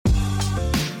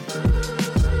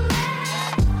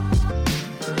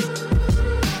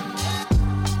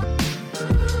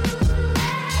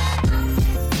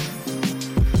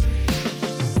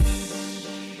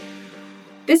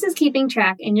Keeping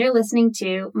Track, and you're listening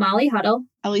to Molly Huddle,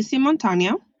 Alicia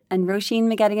Montano, and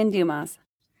Roisin McGettigan-Dumas.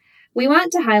 We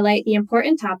want to highlight the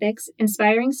important topics,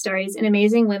 inspiring stories, and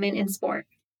amazing women in sport.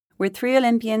 We're 3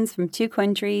 Olympians from 2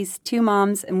 countries, 2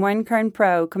 moms, and 1 current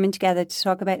pro coming together to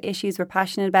talk about issues we're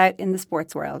passionate about in the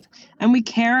sports world. And we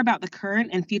care about the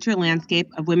current and future landscape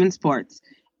of women's sports.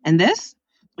 And this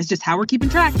is just how we're keeping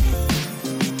track.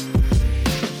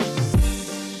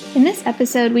 In this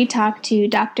episode, we talk to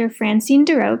Dr. Francine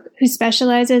Derope, who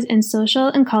specializes in social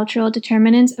and cultural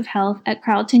determinants of health at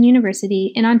Carleton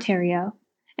University in Ontario,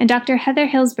 and Dr. Heather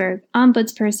Hillsberg,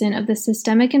 ombudsperson of the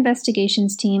Systemic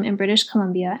Investigations Team in British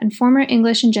Columbia and former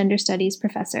English and Gender Studies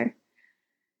professor.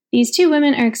 These 2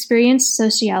 women are experienced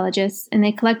sociologists, and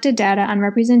they collected data on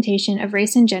representation of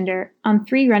race and gender on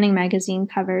 3 running magazine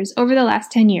covers over the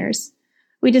last 10 years.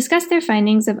 We discussed their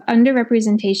findings of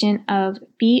underrepresentation of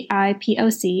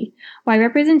BIPOC, why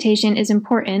representation is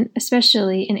important,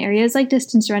 especially in areas like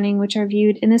distance running, which are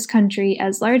viewed in this country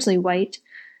as largely white,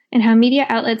 and how media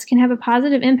outlets can have a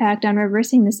positive impact on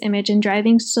reversing this image and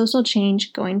driving social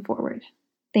change going forward.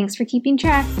 Thanks for keeping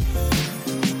track.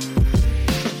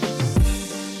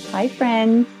 Hi,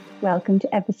 friends. Welcome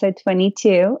to episode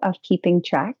 22 of Keeping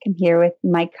Track. I'm here with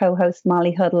my co-host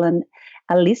Molly Huddle and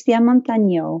Alicia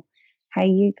Montano. How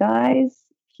you guys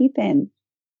keeping?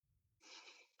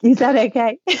 Is that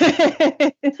okay?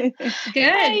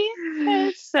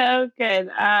 Good. So good.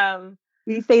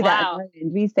 We say that.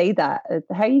 We say that.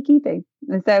 How are you keeping?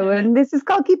 So this is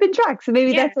called Keeping Track. So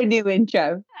maybe that's a new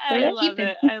intro. I love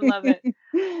it. I love it.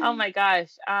 Oh my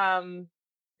gosh.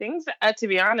 Things, to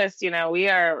be honest, we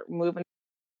are moving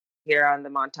here on the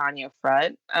Montano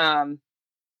front.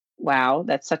 Wow,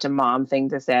 that's such a mom thing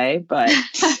to say, but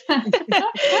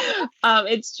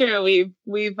it's true.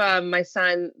 We've my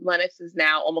son Lennox is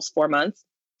now almost 4 months,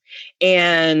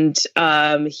 and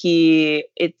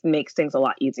it makes things a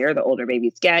lot easier the older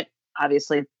babies get.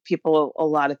 Obviously,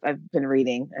 I've been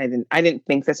reading. I didn't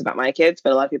think this about my kids,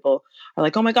 but a lot of people are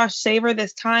like, "Oh my gosh, savor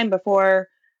this time before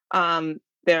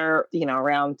they're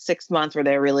around 6 months where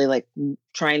they're really like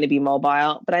trying to be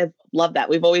mobile." But I love that.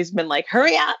 We've always been like,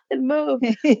 hurry up and move.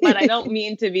 But I don't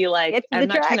mean to be like, I'm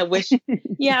not trying to wish.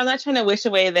 Yeah, I'm not trying to wish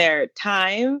away their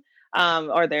time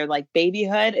or their like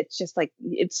babyhood. It's just like,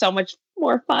 it's so much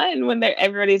more fun when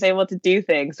everybody's able to do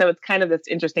things. So it's kind of this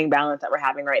interesting balance that we're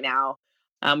having right now.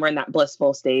 We're in that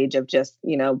blissful stage of just,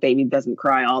 baby doesn't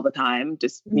cry all the time.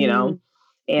 Just,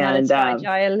 and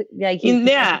fragile,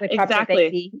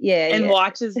 exactly. And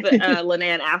watches the Linnea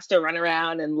and Asta run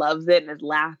around and loves it and is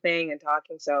laughing and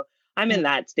talking. So I'm in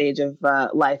that stage of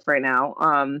life right now.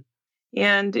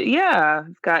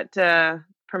 I've got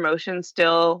promotions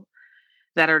still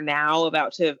that are now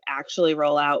about to actually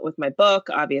roll out with my book.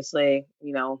 Obviously,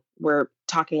 we're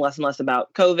talking less and less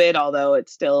about COVID, although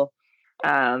it's still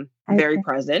very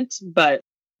present. But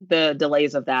the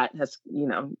delays of that has,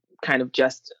 kind of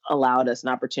just allowed us an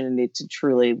opportunity to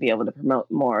truly be able to promote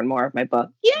more and more of my book.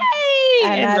 Yay!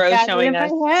 And Rose showing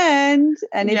us.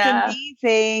 And it's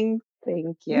amazing.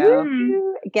 Thank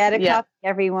you. Get a copy,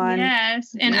 everyone.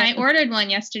 Yes. And I ordered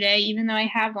one yesterday, even though I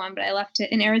have one, but I left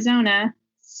it in Arizona.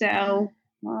 So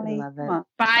Molly, love it.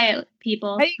 Buy it,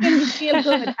 people. How are you going to feel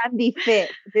good and be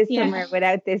fit this summer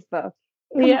without this book?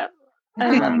 Yeah.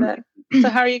 I love it. So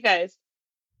how are you guys?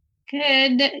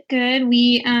 Good.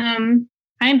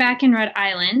 I'm back in Rhode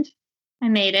Island. I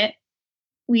made it.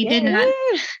 We did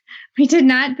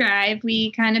not drive.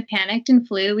 We kind of panicked and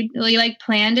flew. We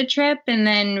planned a trip and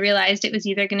then realized it was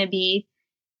either going to be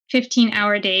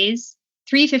 15-hour days,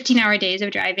 3 15-hour days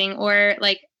of driving, or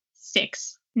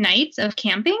 6 nights of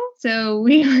camping. So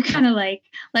we were kind of like,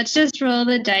 let's just roll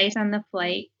the dice on the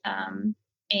flight. And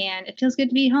it feels good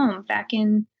to be home, back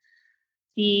in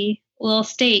the little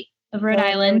state of Rhode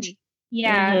Island.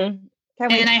 Yeah. Mm-hmm.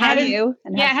 And I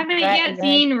haven't yet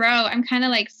seen Ro. I'm kind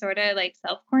of sort of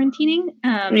self-quarantining.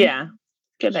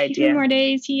 Good idea. 2 more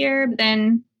days here, but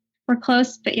then we're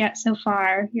close, but yet so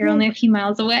far you're only a few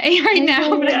miles away right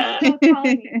now.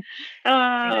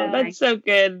 That's so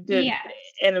good.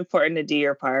 And important to do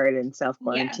your part in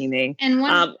self-quarantining.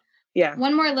 Yes. And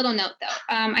one more little note though.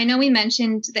 I know we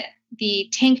mentioned the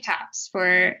tank tops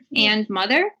for and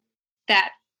mother that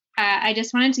I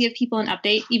just wanted to give people an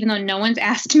update, even though no one's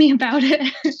asked me about it.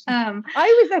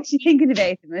 I was actually thinking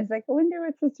about them. I was like, I wonder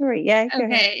what's the story. Yeah.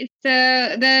 Okay. So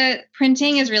the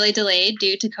printing is really delayed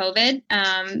due to COVID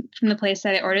from the place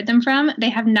that I ordered them from. They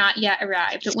have not yet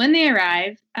arrived. But when they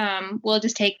arrive, we'll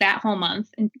just take that whole month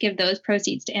and give those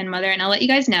proceeds to Ann Mother. And I'll let you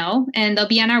guys know. And they'll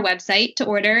be on our website to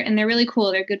order. And they're really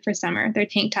cool. They're good for summer. They're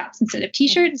tank tops instead of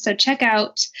t-shirts. So check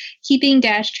out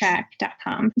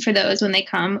keeping-track.com for those when they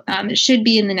come. It should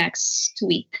be in the next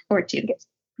week or two.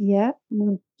 Yeah,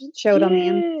 we'll show it on the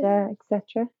Insta,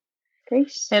 etc.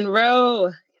 Great. And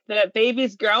Ro, the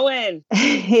baby's growing.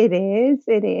 It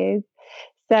is.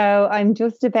 So I'm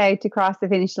just about to cross the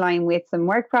finish line with some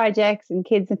work projects and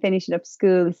kids are finishing up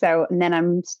school. And then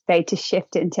I'm about to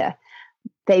shift into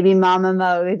baby mama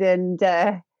mode and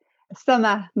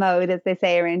summer mode, as they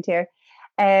say around here.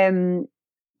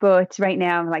 But right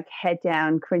now I'm like head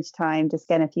down, crunch time, just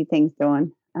getting a few things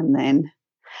done, and then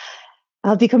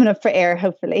I'll be coming up for air,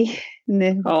 hopefully.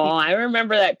 I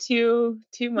remember that too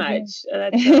much.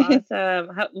 That's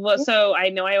awesome. So I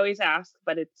know I always ask,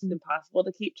 but it's impossible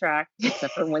to keep track,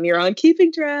 except for when you're on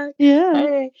keeping track. Yeah.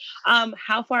 Hey.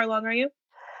 How far along are you?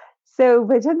 So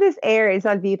by the time this airs,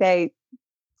 I'll be about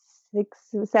 6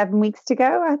 or 7 weeks to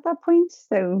go at that point.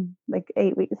 So like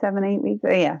 8 weeks, 7, 8 weeks.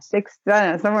 Oh, yeah, 6. I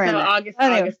don't know, somewhere in there.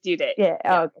 August due date. Yeah,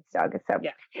 August. So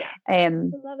yeah. I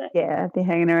love it. Yeah, I'll be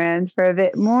hanging around for a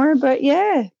bit more. But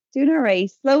yeah, doing all right,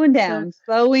 slowing down.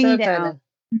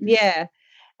 Yeah.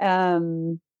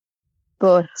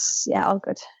 But yeah, all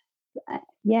good.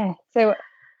 Yeah. So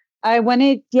I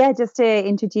wanted, just to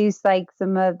introduce like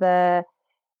some of the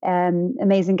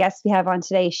amazing guests we have on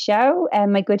today's show.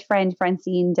 My good friend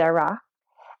Francine Darac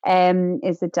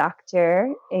is a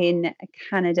doctor in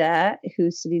Canada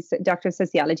who studies Doctor of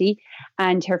Sociology,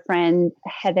 and her friend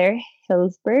Dr.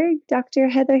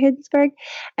 Heather Hilsberg,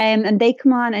 and they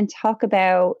come on and talk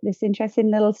about this interesting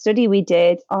little study we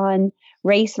did on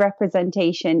race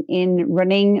representation in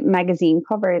running magazine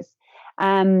covers.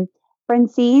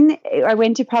 Francine, I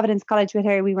went to Providence College with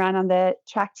her. We ran on the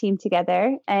track team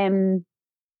together.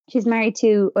 She's married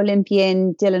to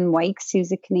Olympian Dylan Wykes,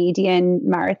 who's a Canadian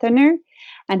marathoner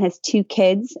and has 2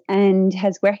 kids and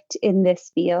has worked in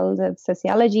this field of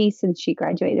sociology since she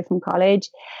graduated from college.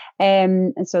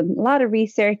 And so a lot of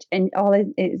research, and all it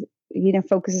is,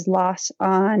 focuses a lot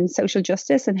on social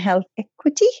justice and health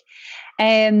equity.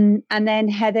 And then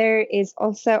Heather is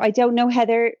also, I don't know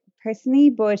Heather personally,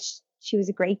 but she was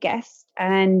a great guest,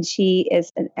 and she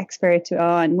is an expert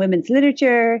on women's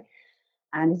literature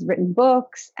and has written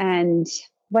books. And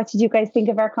what did you guys think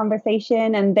of our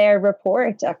conversation and their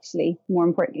report, actually, more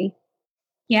importantly?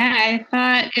 Yeah, I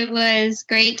thought it was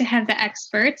great to have the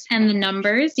experts and the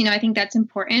numbers. I think that's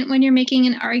important when you're making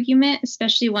an argument,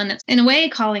 especially one that's in a way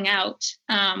calling out,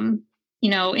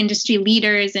 industry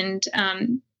leaders and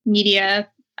media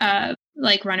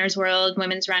like Runner's World,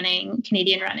 Women's Running,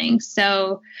 Canadian Running.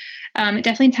 So it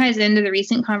definitely ties into the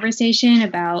recent conversation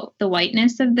about the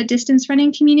whiteness of the distance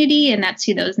running community, and that's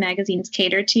who those magazines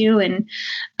cater to. And,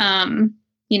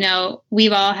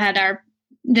 we've all had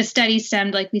the study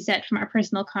stemmed, like we said, from our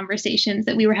personal conversations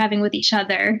that we were having with each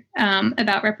other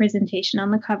about representation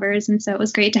on the covers. And so it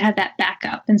was great to have that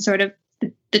backup and sort of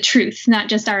the truth, not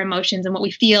just our emotions and what we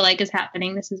feel like is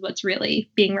happening. This is what's really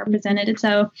being represented. And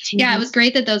so, it was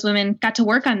great that those women got to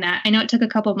work on that. I know it took a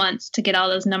couple months to get all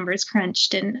those numbers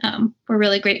crunched, and we're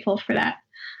really grateful for that.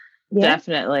 Yeah.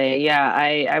 Definitely. Yeah,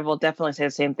 I will definitely say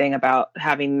the same thing about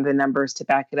having the numbers to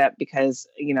back it up, because,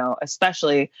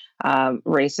 especially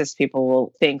racist people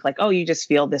will think like, oh, you just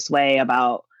feel this way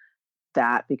about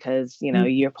that because,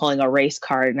 you're pulling a race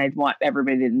card, and I'd want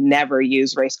everybody to never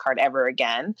use race card ever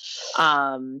again.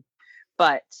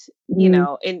 But,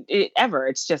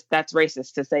 it's just, that's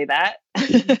racist to say that.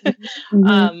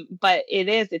 But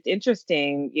it's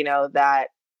interesting, that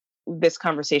this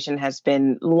conversation has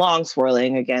been long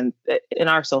swirling again in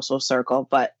our social circle,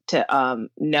 but to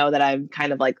know that I'm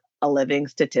kind of like a living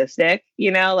statistic,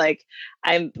 like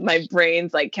my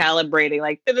brain's like calibrating,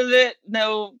 like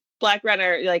no Black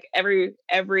runner, like every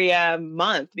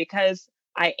month, because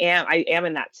I am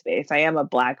in that space. I am a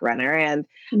Black runner, and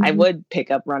I would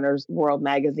pick up Runner's World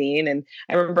magazine. And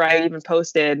I remember I even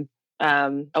posted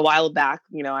a while back,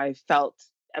 I felt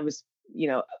I was,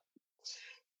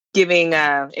 giving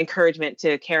encouragement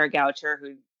to Kara Goucher,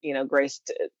 who,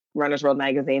 graced Runner's World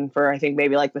magazine for, I think,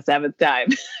 maybe like the 7th time.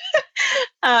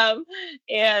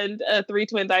 And 3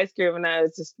 Twins Ice Cream. And I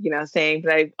was just, saying,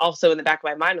 but I also in the back of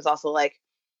my mind was also like,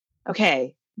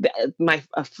 okay,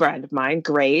 a friend of mine,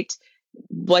 great.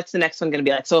 What's the next one going to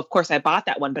be like? So of course I bought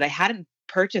that one, but I hadn't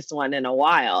purchased one in a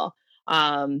while.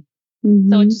 So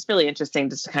it's just really interesting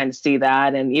just to kind of see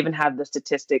that, and even have the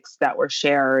statistics that were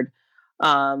shared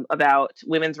about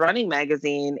Women's Running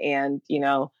magazine, and,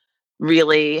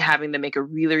 really having to make a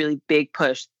really, really big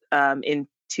push in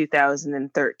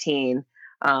 2013.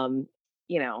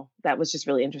 That was just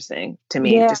really interesting to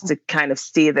me, just to kind of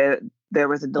see that there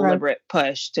was a deliberate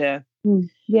push to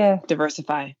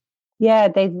diversify. Yeah,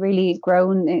 they've really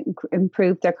grown,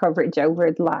 improved their coverage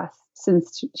over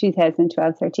since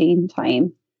 2012-13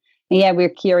 time. Yeah, we're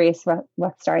curious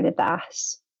what started that.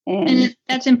 And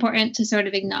that's important to sort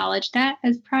of acknowledge that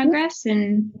as progress.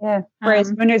 And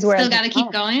whereas Runner's World still got to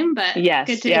keep going, but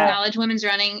good to acknowledge women's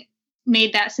running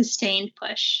made that sustained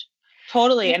push.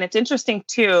 Totally. And it's interesting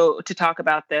too to talk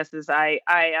about this. Is I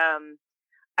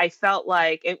felt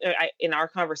like in our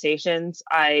conversations,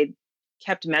 I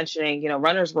kept mentioning,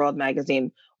 Runner's World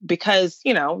magazine, because,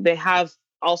 they have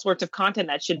all sorts of content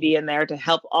that should be in there to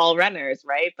help all runners,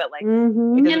 right? But like,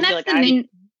 and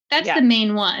that's the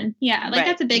main one. Yeah, like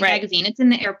that's a big magazine. It's in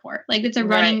the airport. Like it's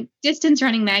a distance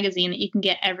running magazine that you can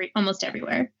get almost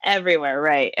everywhere. Everywhere,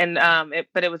 right? And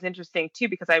but it was interesting too,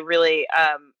 because I really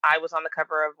I was on the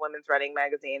cover of Women's Running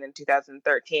magazine in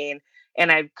 2013,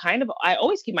 and I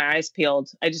always keep my eyes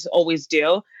peeled. I just always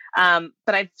do. But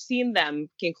I've seen them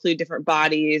include different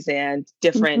bodies and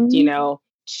different,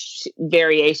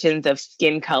 variations of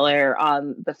skin color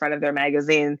on the front of their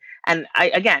magazine. And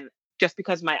just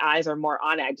because my eyes are more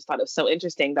on it, I just thought it was so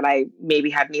interesting that I maybe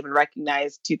hadn't even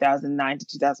recognized 2009 to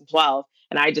 2012.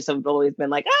 And I just have always been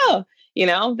like, oh,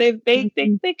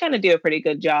 they kind of do a pretty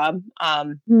good job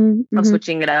of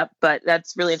switching it up. But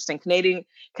that's really interesting.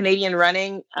 Canadian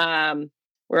running.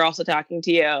 We're also talking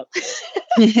to you.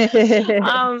 And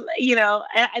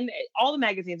all the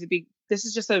magazines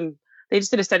they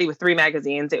just did a study with 3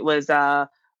 magazines. It was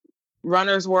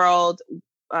Runner's World,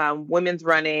 Women's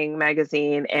Running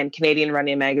magazine, and Canadian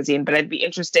Running magazine. But I'd be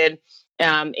interested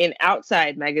in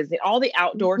Outside magazine, all the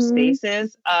outdoor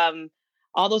spaces,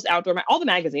 all the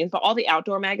magazines, but all the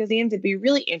outdoor magazines. It'd be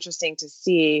really interesting to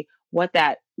see what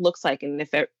that looks like. And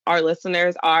if our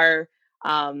listeners are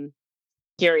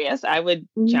curious, I would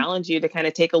challenge you to kind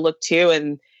of take a look too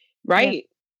and write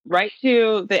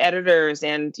to the editors.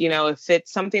 And, if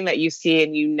it's something that you see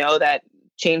and that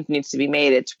change needs to be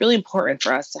made, it's really important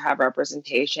for us to have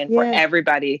representation for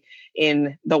everybody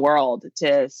in the world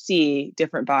to see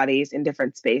different bodies in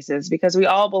different spaces, because we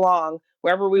all belong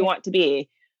wherever we want to be.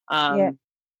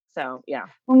 So,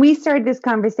 when we started this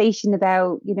conversation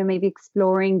about, maybe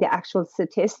exploring the actual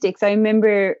statistics, I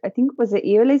remember, I think, was it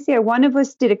you, Alicia? One of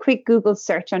us did a quick Google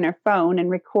search on our phone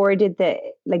and recorded the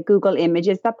Google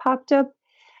images that popped up.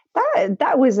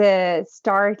 That was a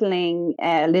startling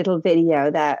little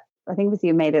video that I think it was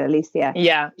you made it, Alicia.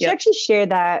 Yeah. She actually shared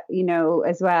that,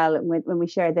 as well when we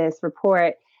shared this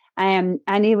report. And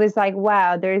it was like,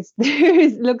 wow, there's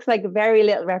looks like very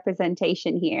little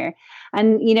representation here.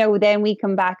 And, then we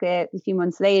come back a few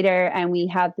months later and we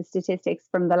have the statistics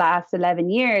from the last 11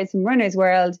 years from Runner's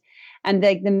World. And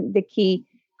the key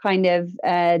kind of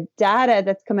data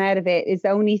that's come out of it is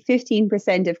only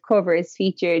 15% of covers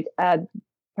featured a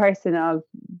person of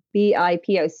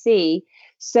BIPOC.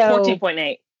 So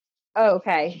 14.8. Oh,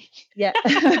 okay. Yeah.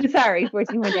 Sorry,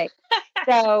 14.8.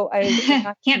 So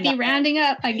I can't be rounding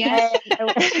up, I guess.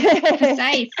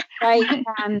 Precise. Right.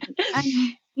 And,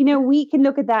 we can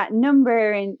look at that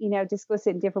number and, discuss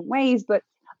it in different ways. But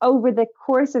over the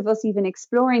course of us even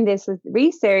exploring this with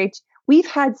research, we've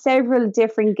had several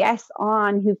different guests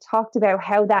on who've talked about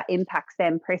how that impacts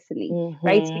them personally,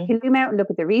 right? So we can zoom out and look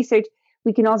at the research.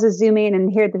 We can also zoom in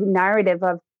and hear the narrative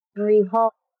of Marie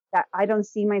Hall, that I don't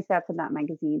see myself in that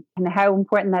magazine, and how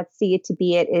important that see it to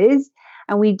be it is.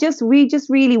 And we just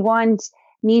really want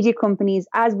media companies,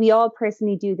 as we all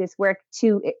personally do this work,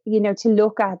 to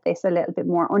look at this a little bit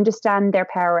more, understand their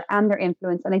power and their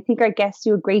influence. And I think our guests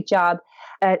do a great job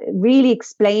at really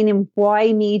explaining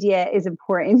why media is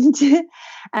important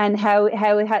and how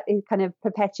it kind of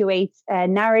perpetuates a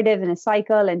narrative and a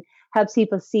cycle and helps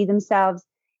people see themselves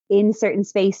in certain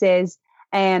spaces.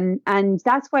 And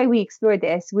that's why we explore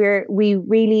this. We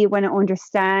really want to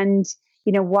understand,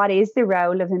 what is the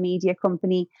role of a media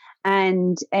company,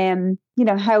 and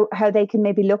how they can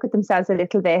maybe look at themselves a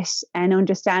little bit and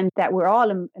understand that we're all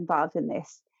involved in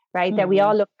this, right? That we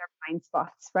all look at our blind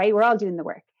spots, right? We're all doing the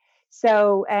work.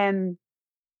 So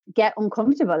get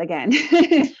uncomfortable again.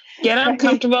 Get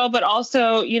uncomfortable, but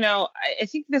also, I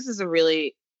think this is a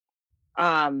really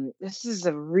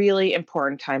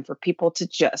important time for people to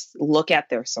just look at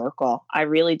their circle. I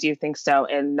really do think so,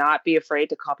 and not be afraid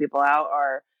to call people out,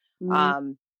 or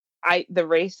the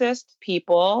racist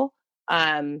people,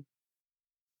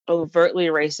 overtly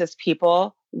racist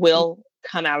people will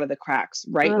come out of the cracks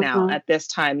right now at this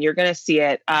time. You're going to see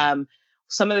it.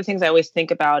 Some of the things I always think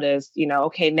about is,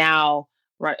 okay, now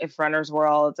if Runner's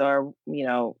World or,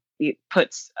 it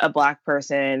puts a Black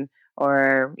person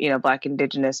or, Black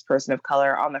Indigenous person of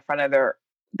color on the front of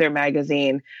their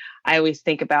magazine, I always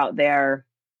think about their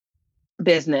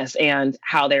business and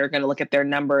how they're going to look at their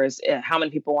numbers, how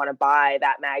many people want to buy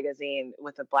that magazine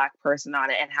with a Black person on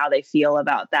it, and how they feel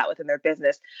about that within their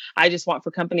business. I just want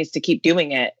for companies to keep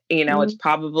doing it. It's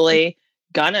probably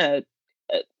gonna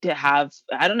to have,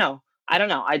 I don't know.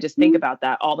 I just think about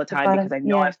that all the time because I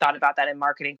know I've thought about that in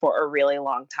marketing for a really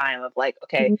long time of like,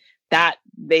 okay, that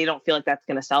they don't feel like that's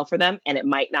going to sell for them, and it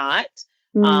might not.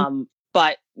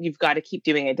 But you've got to keep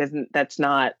doing it. That's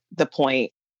not the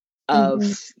point of,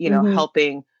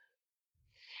 helping.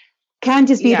 Can't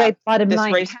just be about bottom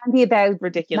line. It can't be about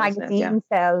magazine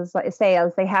sales.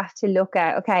 They have to look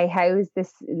at, okay, how is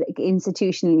this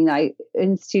institutionalized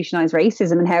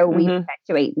racism, and how are we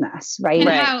perpetuating that, right? And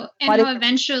how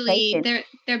eventually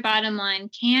their bottom line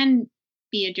can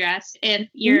be addressed if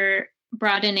you're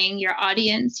broadening your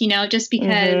audience, just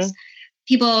because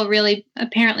people really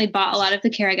apparently bought a lot of the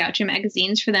Kara Goucher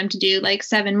magazines for them to do like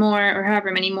 7 more or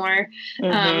however many more.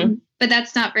 But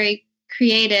that's not very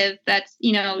creative. That's,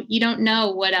 you don't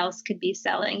know what else could be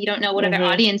selling. You don't know what other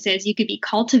audiences you could be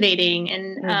cultivating.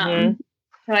 And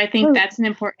so I think that's an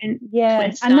important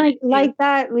twist. And like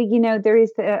that, there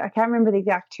is, I can't remember the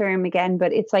exact term again,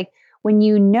 but it's like when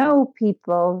you know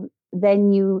people,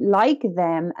 then you like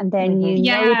them, and then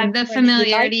the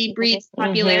familiarity breeds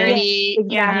popularity.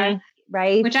 Exactly.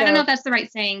 Right. Which I don't know if that's the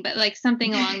right saying, but like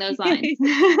something along those lines.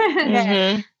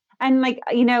 And like,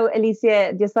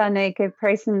 Alicia, just on like a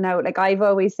personal note, like I've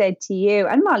always said to you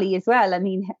and Molly as well, I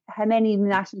mean, how many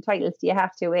national titles do you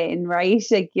have to win, right?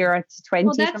 Like you're at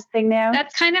 20 something now.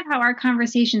 That's kind of how our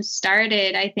conversation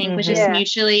started, I think, was just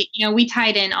mutually, we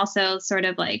tied in also sort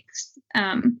of like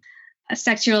a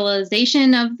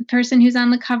sexualization of the person who's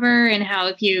on the cover, and how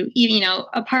if you,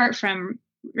 apart from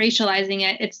racializing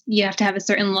it, you have to have a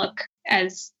certain look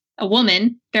as a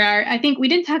woman. There are, I think we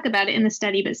didn't talk about it in the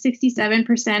study, but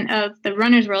 67% of the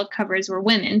Runner's World covers were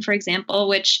women, for example,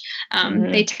 which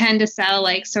they tend to sell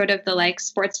like sort of the like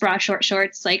sports bra, short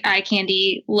shorts, like eye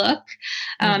candy look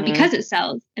because it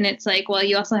sells. And it's like, well,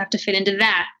 you also have to fit into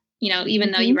that,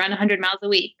 even though you run 100 miles a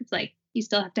week, it's like you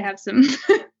still have to have some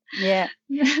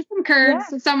some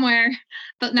curves somewhere,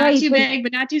 but not too big,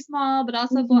 but not too small, but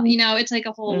also it's like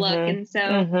a whole look. And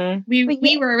so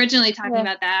we were originally talking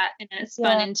about that, and then it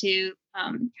spun into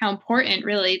how important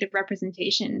really the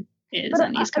representation is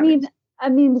on these covers. I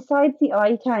mean, besides the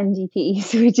eye candy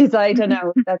piece, which is, I don't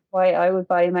know, that's why I would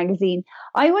buy a magazine,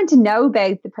 I want to know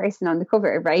about the person on the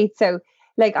cover, right? So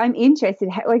like I'm interested,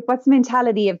 like what's the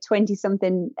mentality of 20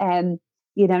 something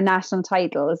national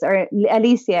titles? Or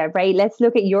Alicia, right? Let's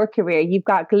look at your career. You've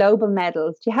got global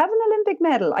medals. Do you have an Olympic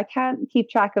medal? I can't keep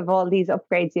track of all these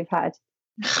upgrades you've had.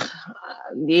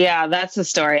 That's the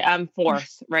story. I'm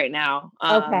 4th right now.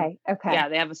 Okay. Yeah,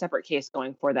 they have a separate case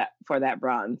going for that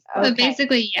bronze. So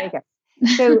basically,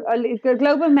 So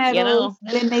global medals,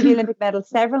 maybe Olympic medals,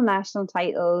 several national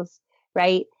titles,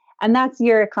 right? And that's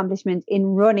your accomplishment in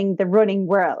running the running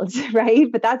world,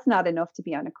 right? But that's not enough to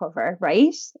be on a cover,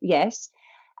 right? Yes.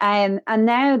 And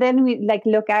now then we like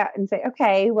look at and say,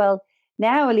 okay, well,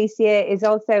 now Alicia is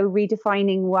also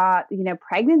redefining what,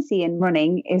 pregnancy and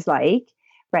running is like,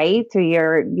 right? Through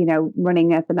your,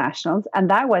 running at the nationals. And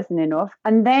that wasn't enough.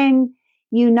 And then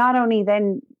you not only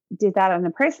then did that on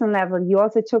a personal level, you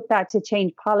also took that to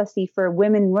change policy for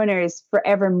women runners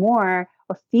forevermore,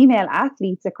 or female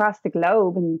athletes across the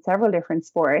globe in several different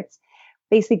sports.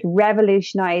 Basically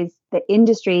revolutionize the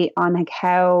industry on like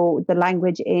how the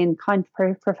language in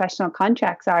professional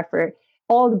contracts are for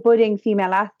all the budding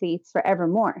female athletes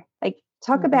forevermore. Like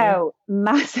talk about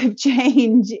massive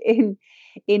change in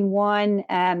one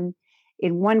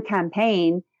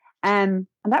campaign. And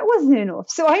that wasn't enough.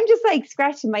 So I'm just like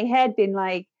scratching my head being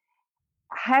like,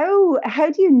 how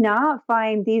do you not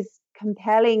find these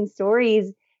compelling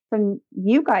stories from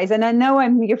you guys? And I know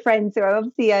I'm your friend, so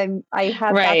obviously I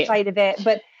have that side of it,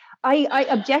 but I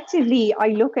objectively, I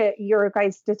look at your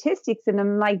guys' statistics and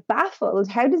I'm like baffled.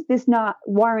 How does this not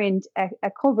warrant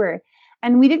a cover?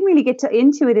 And we didn't really get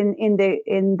into it in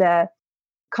the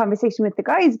conversation with the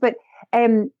guys, but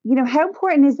how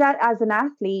important is that as an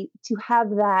athlete to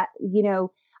have that,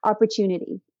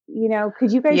 opportunity?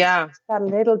 Could you guys talk that a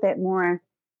little bit more?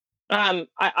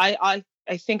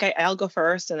 I think I'll go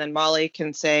first, and then Molly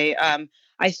can say,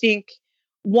 I think,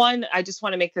 one, I just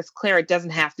want to make this clear. It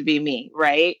doesn't have to be me,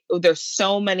 right? There's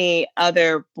so many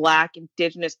other Black,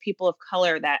 Indigenous, people of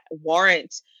color that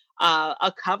warrant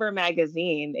a cover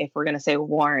magazine, if we're going to say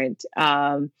warrant.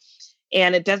 And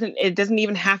it doesn't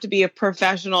even have to be a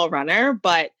professional runner,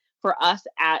 but for us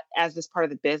as this part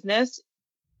of the business,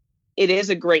 it is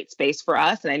a great space for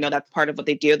us. And I know that's part of what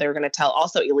they do. They're going to tell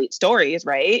also elite stories,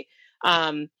 right?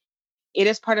 it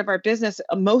is part of our business.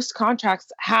 Most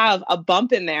contracts have a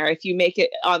bump in there if you make it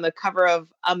on the cover of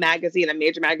a magazine, a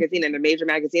major magazine, and a major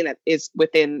magazine that is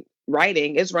within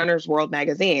writing is Runner's World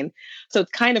magazine. So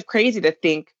it's kind of crazy to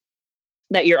think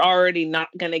that you're already not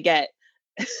going to get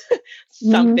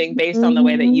something based on the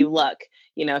way that you look.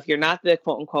 You know, if you're not the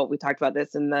quote unquote, we talked about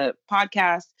this in the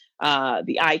podcast,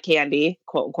 the eye candy,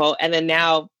 quote unquote, and then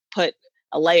now put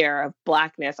a layer of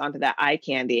blackness onto that eye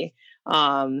candy.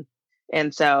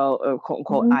 And so, quote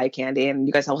unquote, eye candy. And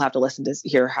you guys will have to listen to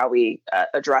hear how we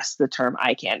address the term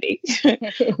eye candy.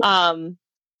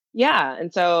 Yeah.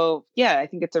 And so, yeah, I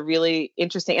think it's a really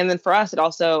interesting. And then for us, it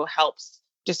also helps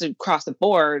just across the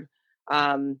board,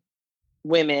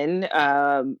 women,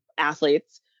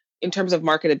 athletes, in terms of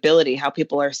marketability, how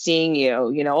people are seeing you.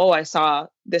 You know, oh, I saw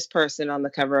this person on the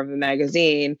cover of a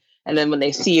magazine. And then when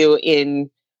they see you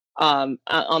in on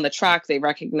the track, they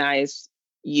recognize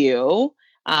you.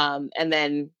 And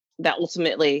then that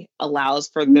ultimately allows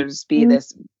for there to be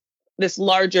this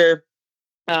larger,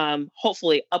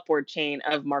 hopefully upward chain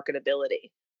of marketability.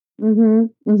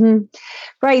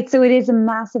 Right. So it is a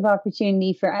massive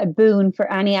opportunity for a boon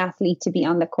for any athlete to be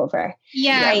on the cover.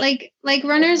 Yeah. Right? Like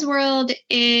Runner's World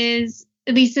is,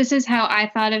 at least this is how I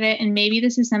thought of it. And maybe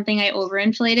this is something I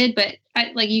overinflated, but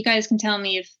like you guys can tell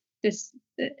me if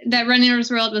that Runner's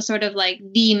World was sort of like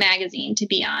the magazine to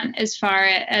be on as far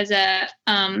as a,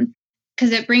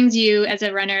 because it brings you as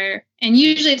a runner, and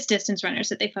usually it's distance runners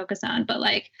that they focus on, but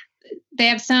like they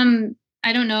have some,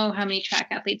 I don't know how many track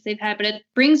athletes they've had, but it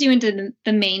brings you into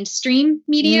the mainstream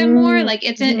media more. Like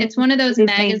it's one of those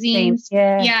magazines,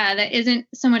 that isn't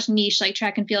so much niche like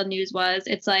Track and Field News was.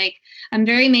 It's like a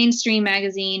very mainstream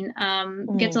magazine,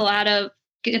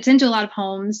 gets into a lot of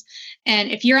homes. And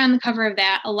if you're on the cover of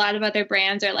that, a lot of other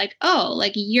brands are like, oh,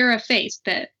 like you're a face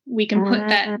that we can put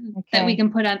that we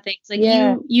can put on things. Like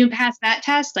you pass that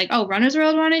test, like, oh, Runner's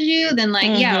World wanted you, then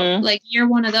like, like you're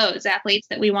one of those athletes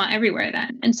that we want everywhere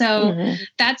then. And so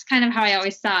that's kind of how I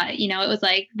always saw it. You know, it was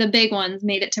like the big ones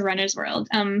made it to Runner's World.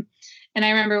 And I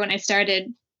remember when I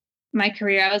started my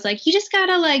career, I was like, you just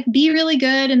gotta like be really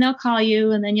good and they'll call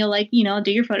you and then you'll like, you know,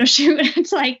 do your photo shoot.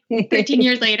 It's like 13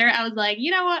 years later, I was like,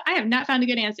 you know what? I have not found a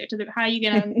good answer to how you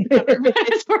get on the cover of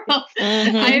Runner's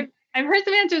World. I've heard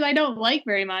some answers I don't like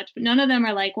very much, but none of them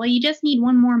are like, well, you just need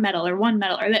one more medal or one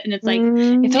medal or that. And it's like,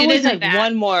 it's always like that.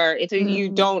 One more. It's you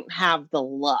don't have the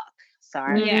luck.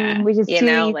 Sorry. Yeah. Which is you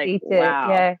know, like, wow.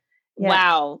 Yeah.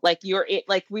 Wow. Like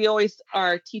like we always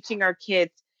are teaching our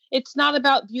kids, it's not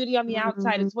about beauty on the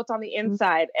outside, it's what's on the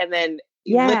inside. And then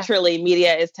literally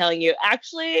media is telling you,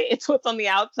 actually, it's what's on the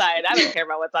outside. I don't care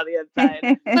about what's on the inside.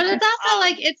 But it's also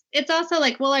like, it's also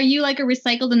like, well, are you like a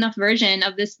recycled enough version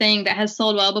of this thing that has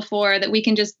sold well before that we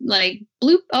can just like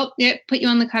bloop, put you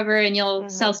on the cover and you'll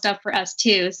sell stuff for us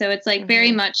too. So it's like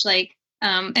very much like,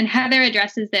 and Heather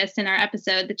addresses this in our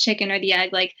episode, the chicken or the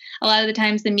egg. Like a lot of the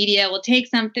times the media will take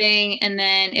something and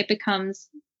then it becomes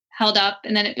held up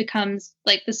and then it becomes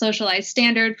like the socialized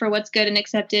standard for what's good and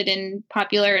accepted and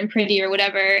popular and pretty or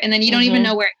whatever. And then you don't even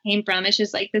know where it came from. It's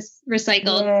just like this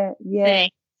recycled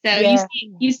thing. So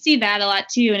you see that a lot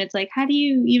too. And it's like, how do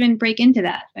you even break into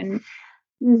that? And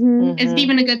it's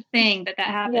even a good thing that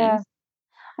happens. Yeah.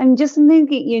 And just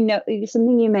something, you know,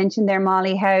 something you mentioned there,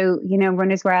 Molly, how, you know,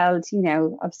 Runner's World, you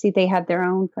know, obviously they have their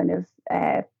own kind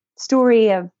of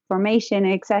story of formation,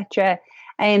 etc.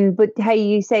 But how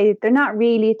you say they're not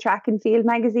really a track and field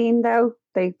magazine, though.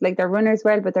 They're Runner's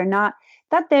World, but they're not.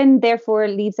 That then therefore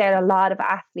leaves out a lot of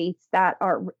athletes that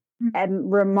are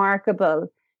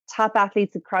remarkable top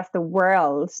athletes across the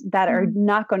world that are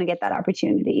not going to get that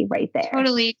opportunity right there.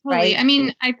 Totally. Right? I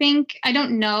mean, I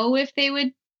don't know if they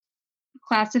would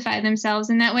classify themselves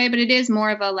in that way, but it is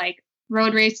more of a like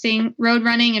road running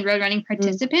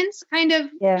participants kind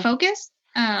of focus.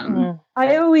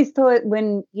 I always thought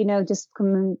when, you know, just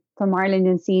coming from Ireland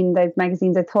and seeing those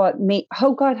magazines, I thought,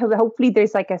 oh God, hopefully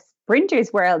there's like a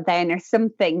Sprinter's World then or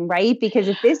something, right? Because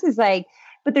if this is like,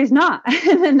 but there's not.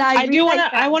 And I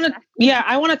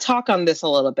want to talk on this a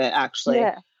little bit, actually.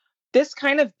 Yeah. This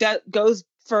kind of goes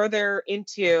further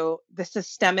into the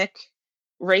systemic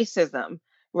racism.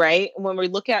 Right? When we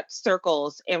look at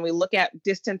circles and we look at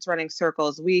distance running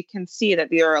circles, we can see that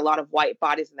there are a lot of white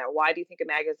bodies in there. Why do you think a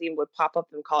magazine would pop up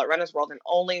and call it Runner's World and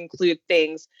only include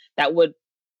things that would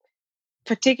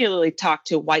particularly talk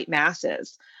to white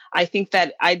masses? I think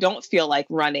that I don't feel like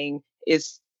running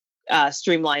is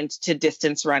streamlined to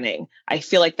distance running. I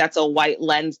feel like that's a white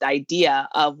lensed idea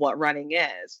of what running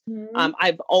is.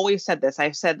 I've always said this.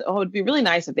 I've said, it'd be really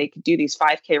nice if they could do these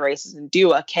 5K races and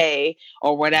do a K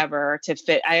or whatever to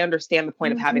fit. I understand the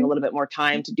point of having a little bit more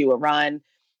time to do a run,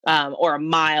 or a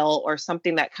mile or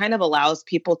something that kind of allows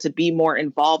people to be more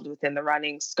involved within the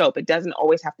running scope. It doesn't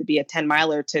always have to be a 10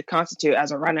 miler to constitute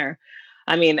as a runner.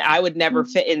 I mean, I would never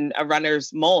fit in a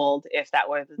runner's mold if that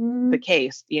was the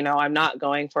case. You know, I'm not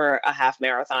going for a half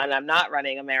marathon. I'm not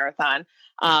running a marathon.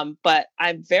 But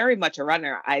I'm very much a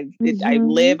runner. I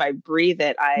live, I breathe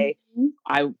it. I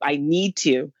need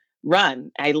to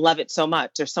run. I love it so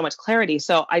much. There's so much clarity.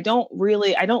 So I don't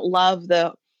love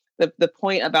the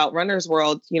point about Runner's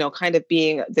World, you know, kind of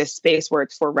being this space where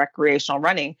it's for recreational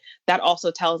running. That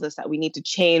also tells us that we need to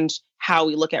change how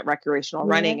we look at recreational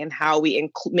running and how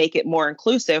we make it more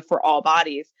inclusive for all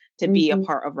bodies to be a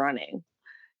part of running.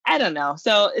 I don't know.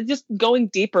 So just going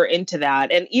deeper into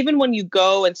that. And even when you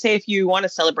go and say, if you want to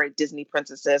celebrate Disney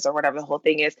princesses or whatever the whole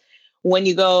thing is, when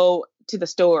you go to the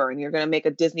store and you're going to make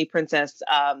a Disney princess,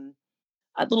 a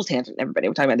little tangent, everybody,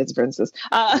 we're talking about Disney princesses,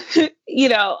 you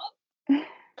know,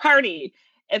 party.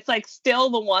 It's like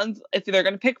still the ones, if they're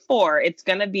going to pick 4, it's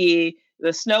going to be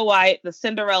the Snow White, the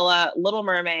Cinderella, Little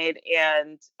Mermaid,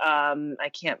 and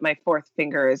my fourth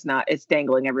finger it's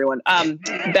dangling everyone.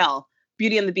 Belle,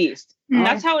 Beauty and the Beast.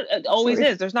 That's how it always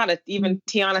is. There's not even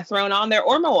Tiana thrown on there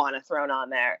or Moana thrown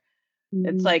on there.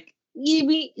 It's like,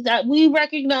 we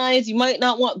recognize you might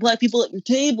not want Black people at your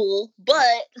table, but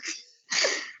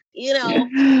you know.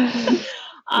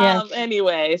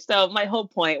 Anyway, so my whole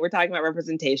point, we're talking about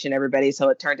representation, everybody. So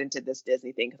it turned into this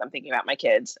Disney thing because I'm thinking about my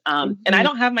kids. And I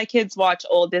don't have my kids watch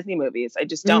old Disney movies. I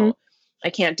just don't. I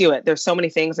can't do it. There's so many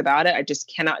things about it. I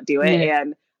just cannot do it.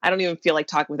 And I don't even feel like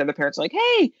talking with other parents like,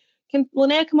 hey, can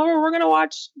Linnea come over? We're going to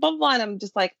watch blah, blah, blah. And I'm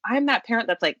just like, I'm that parent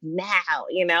that's like, now,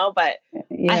 you know, but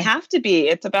I have to be.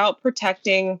 It's about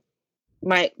protecting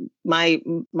my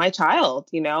child,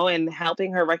 you know, and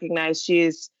helping her recognize she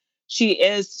is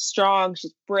strong,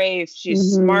 she's brave,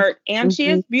 she's smart, and she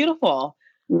is beautiful.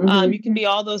 You can be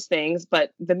all those things,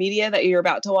 but the media that you're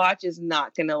about to watch is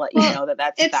not going to let you know that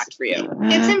that's a fact for you.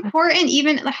 It's important.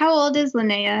 Even how old is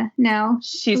Linnea now?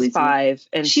 She's 5,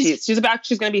 and she's going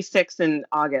to be 6 in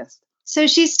August. So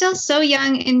she's still so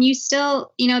young, and you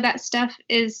still, you know, that stuff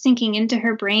is sinking into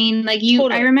her brain. Like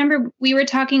totally. I remember we were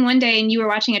talking one day, and you were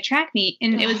watching a track meet,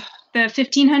 and it was the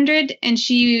 1500, and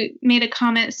she made a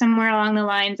comment somewhere along the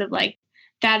lines of like,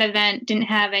 that event didn't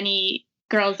have any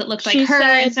girls that looked like her,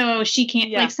 said, so she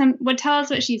can't tell us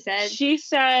what she said. She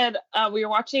said, we were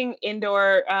watching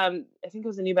indoor, I think it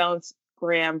was a New Balance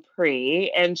Grand Prix,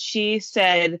 and she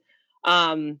said,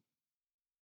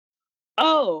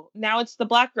 oh, now it's the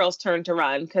Black girls' turn to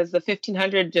run because the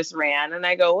 1500 just ran. And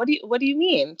I go, what do you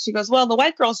mean? She goes, well, the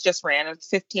white girls just ran. It was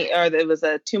 15, or it was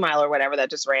a 2 mile or whatever that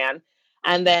just ran.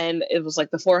 And then it was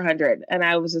like the 400. And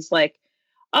I was just like,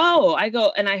 oh, I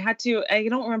go, and I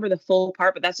don't remember the full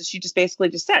part, but that's what she just basically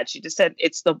just said. She just said,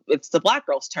 it's the Black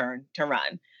girls' turn to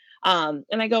run.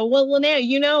 And I go, well, Linnea,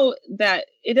 you know that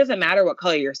it doesn't matter what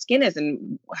color your skin is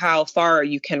and how far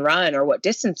you can run or what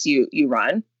distance you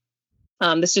run.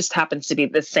 This just happens to be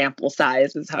the sample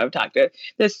size, is how I've talked to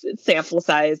this sample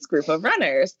size group of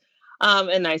runners.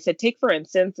 And I said, take for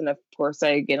instance, and of course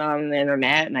I get on the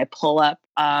internet and I pull up,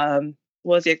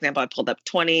 what was the example? I pulled up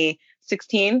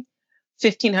 2016,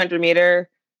 1500 meter.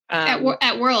 At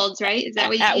Worlds, right? Is that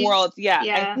what you at used? Worlds?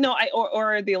 Yeah.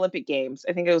 Or the Olympic Games.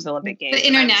 I think it was the Olympic Games. The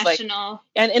international.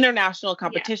 An international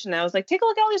competition. Yeah. I was like, take a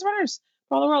look at all these runners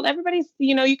from all the world. Everybody's,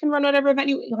 you know, you can run whatever event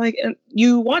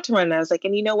you want to run. And I was like,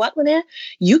 and you know what, Linnea?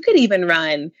 You could even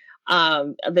run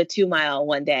the 2 mile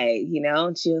one day, you know?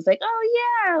 And she was like, oh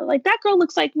yeah, like that girl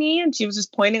looks like me. And she was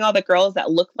just pointing all the girls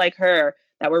that looked like her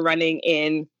that were running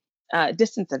in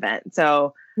distance event.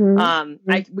 So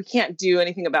we can't do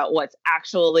anything about what's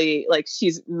actually like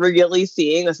she's really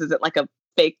seeing. This isn't like a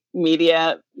fake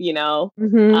media, you know.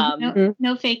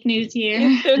 No fake news here.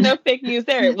 There's no fake news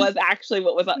there. It was actually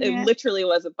what was it literally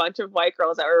was a bunch of white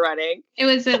girls that were running. It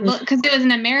was because it was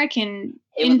an American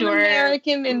indoor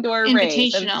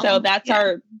race. And so that's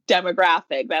our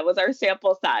demographic. That was our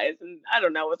sample size. And I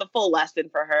don't know, it was a full lesson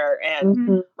for her.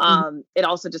 And it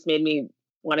also just made me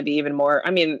want to be even more, I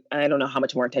mean, I don't know how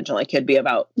much more intentional I could be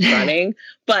about running,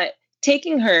 but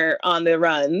taking her on the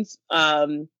runs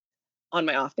on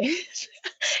my off days,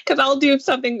 because I'll do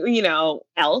something, you know,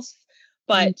 else.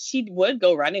 But she would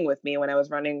go running with me when I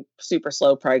was running super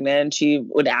slow pregnant. She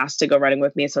would ask to go running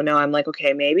with me. So now I'm like,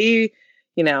 okay, maybe,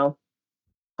 you know,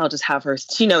 I'll just have her.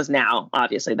 She knows now,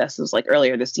 obviously. This was like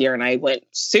earlier this year. And I went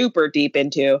super deep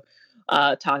into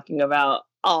talking about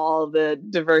all the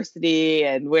diversity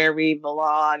and where we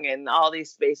belong and all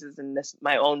these spaces in this,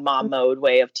 my own mom mode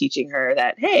way of teaching her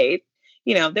that, hey,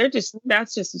 you know,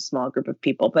 that's just a small group of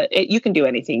people, but you can do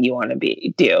anything you want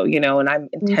to do, you know, and I'm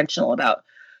intentional about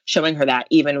showing her that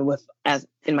even with, as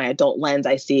in my adult lens,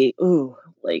 I see, ooh,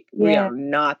 like we are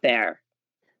not there.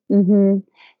 Mm-hmm.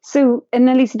 So, and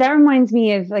Elise, that reminds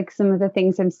me of like some of the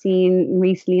things I'm seeing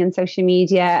recently on social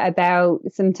media about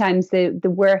sometimes the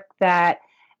work that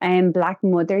Black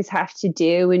mothers have to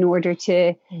do in order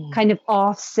to kind of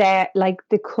offset like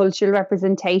the cultural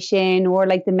representation or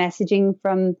like the messaging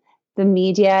from the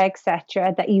media,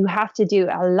 etc. That you have to do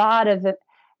a lot of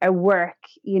work,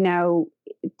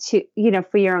 to,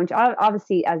 for your own,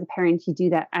 obviously as a parent, you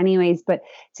do that anyways, but it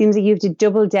seems like you have to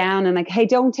double down and like, hey,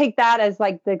 don't take that as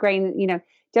like the grain,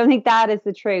 don't take that as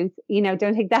the truth,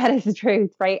 don't take that as the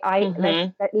truth, right?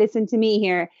 Listen to me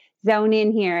here, zone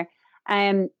in here.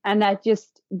 And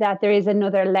that there is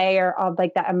another layer of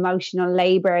like that emotional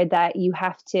labor that you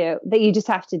have to do.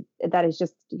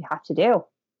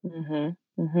 Mm-hmm.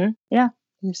 Mm-hmm. Yeah,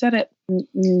 you said it.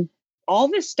 Mm-hmm. All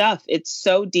this stuff, it's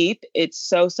so deep. It's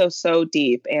so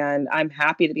deep. And I'm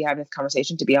happy to be having this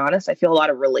conversation. To be honest, I feel a lot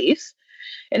of relief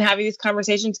in having these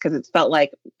conversations because it's felt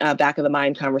like back of the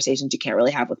mind conversations you can't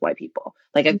really have with white people.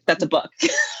 Like that's a book,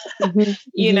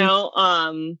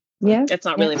 mm-hmm. Yeah, it's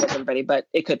not really for everybody, but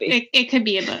it could be. It could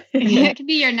be a book. It could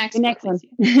be your next one.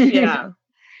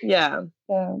 Yeah.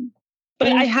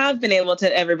 But I have been able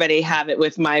to everybody have it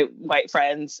with my white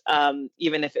friends,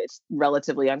 even if it's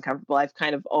relatively uncomfortable. I've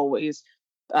kind of always,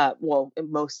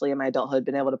 mostly in my adulthood,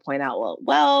 been able to point out,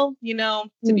 to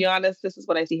be honest, this is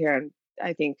what I see here, and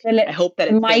I hope that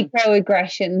it's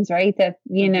microaggressions, right? That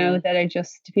that are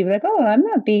just people like, oh, I'm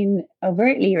not being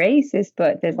overtly racist,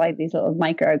 but there's like these little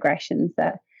microaggressions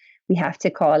that we have to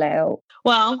call out.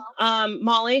 Well,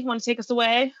 Molly, want to take us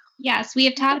away? Yes, we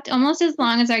have talked almost as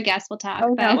long as our guests will talk.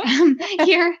 Oh, but no.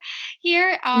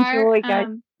 here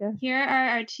are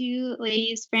our two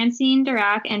ladies, Francine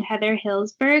Dirac and Heather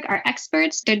Hillsberg, our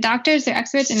experts. They're doctors, they're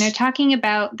experts, and they're talking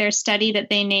about their study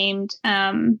that they named.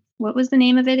 What was the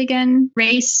name of it again?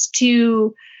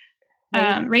 Racing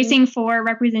for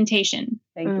Representation.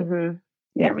 Thank you. Mm-hmm.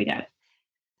 There we go.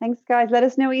 Thanks, guys. Let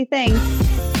us know what you think.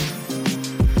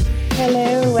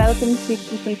 Hello, welcome to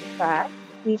Keeping Track.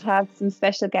 We have some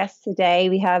special guests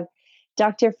today. We have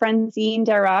Dr. Francine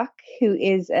Dirac, who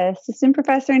is an assistant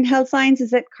professor in health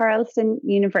sciences at Carleton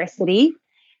University.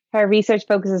 Her research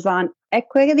focuses on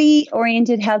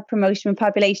equity-oriented health promotion when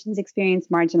populations experience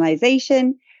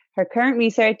marginalization. Her current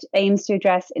research aims to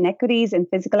address inequities in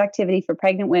physical activity for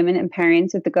pregnant women and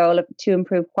parents with the goal to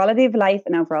improve quality of life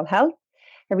and overall health.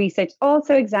 Her research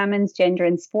also examines gender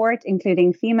in sport,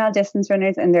 including female distance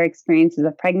runners and their experiences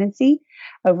of pregnancy.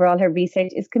 Overall, her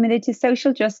research is committed to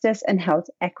social justice and health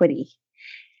equity.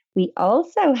 We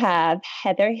also have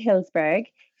Heather Hillsberg,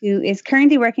 who is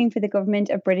currently working for the government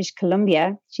of British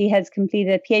Columbia. She has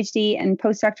completed a PhD and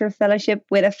postdoctoral fellowship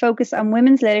with a focus on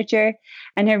women's literature,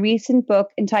 and her recent book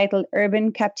entitled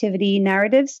Urban Captivity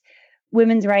Narratives,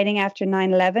 Women's Writing After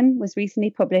 9/11 was recently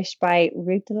published by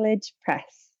Routledge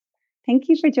Press. Thank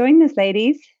you for joining us,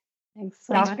 ladies. Thanks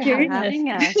so much for having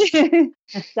us.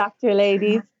 Doctor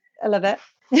ladies. I love it.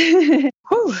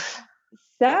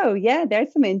 So, yeah,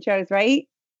 there's some intros, right?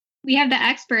 We have the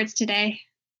experts today.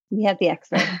 We have the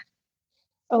experts.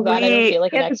 Oh, God, I don't feel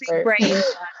like an expert.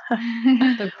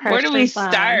 Where do we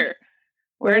start?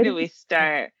 Where do we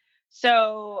start?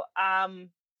 So,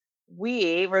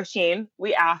 Roisin,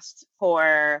 we asked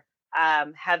for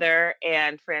Heather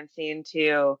and Francine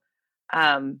to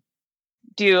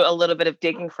do a little bit of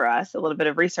digging for us, a little bit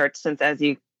of research, since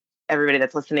everybody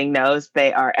that's listening knows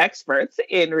they are experts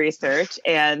in research.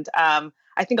 And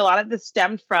I think a lot of this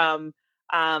stemmed from,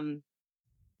 we're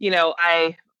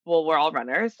all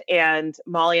runners, and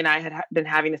Molly and I had been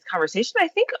having this conversation, I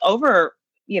think over,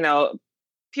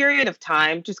 period of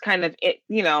time, just kind of,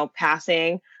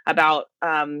 passing about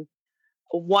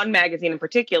one magazine in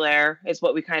particular is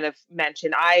what we kind of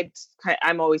mentioned.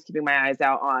 I'm always keeping my eyes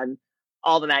out on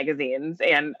all the magazines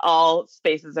and all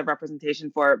spaces of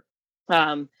representation for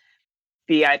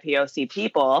BIPOC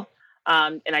people.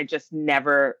 And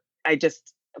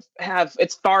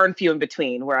it's far and few in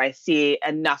between where I see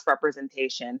enough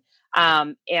representation.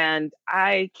 And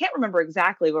I can't remember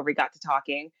exactly where we got to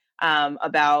talking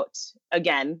about,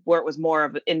 again, where it was more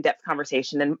of an in-depth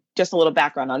conversation. And just a little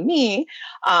background on me.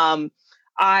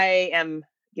 I am,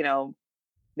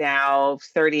 now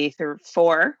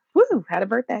 34. Woo, had a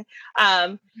birthday.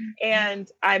 And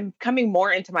I'm coming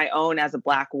more into my own as a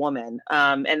Black woman.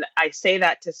 And I say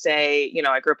that to say,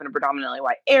 I grew up in a predominantly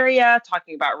white area.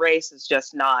 Talking about race is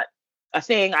just not a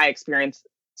thing. I experienced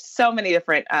so many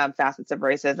different facets of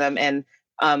racism and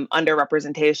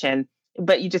underrepresentation,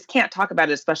 but you just can't talk about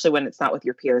it, especially when it's not with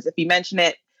your peers. If you mention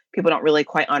it, people don't really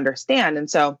quite understand. And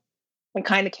so it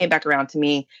kind of came back around to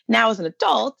me now as an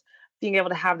adult, being able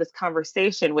to have this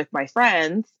conversation with my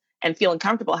friends and feeling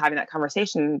comfortable having that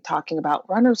conversation, talking about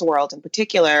Runner's World in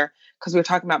particular, because we were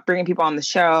talking about bringing people on the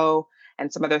show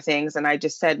and some other things. And I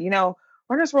just said,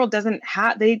 Runner's World doesn't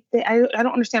have, I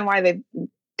don't understand why they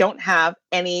don't have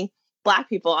any Black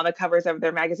people on the covers of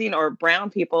their magazine, or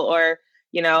brown people, or,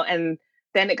 and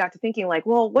then it got to thinking like,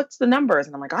 well, what's the numbers?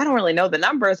 And I'm like, I don't really know the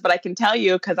numbers, but I can tell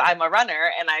you because I'm a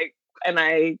runner, and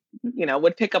I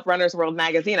would pick up Runner's World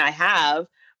magazine. I have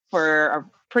for a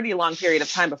pretty long period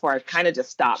of time before I kind of just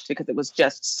stopped because it was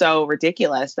just so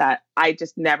ridiculous that I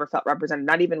just never felt represented,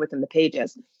 not even within the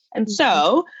pages. And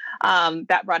so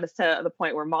that brought us to the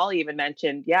point where Molly even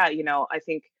mentioned, I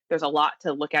think there's a lot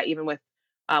to look at even with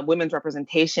women's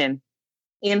representation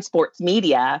in sports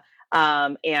media.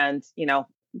 And,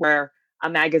 where a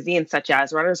magazine such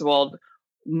as Runner's World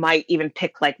might even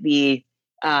pick like the,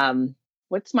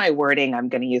 what's my wording I'm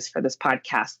going to use for this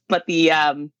podcast, but the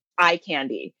eye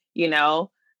candy, the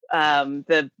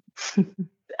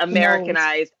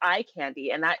Americanized eye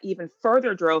candy. And that even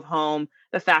further drove home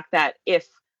the fact that if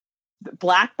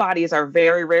Black bodies are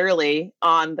very rarely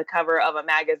on the cover of a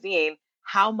magazine,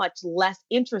 how much less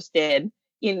interested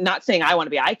in, not saying I want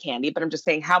to be eye candy, but I'm just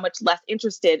saying how much less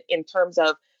interested in terms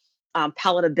of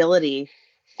palatability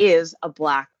is a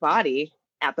Black body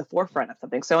at the forefront of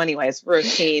something. So anyways,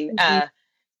 Roisin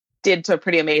did a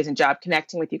pretty amazing job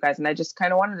connecting with you guys. And I just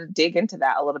kind of wanted to dig into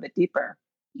that a little bit deeper.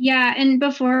 Yeah. And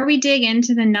before we dig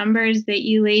into the numbers that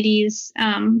you ladies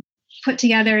put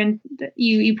together and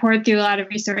you poured through a lot of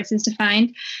resources to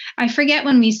find, I forget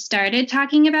when we started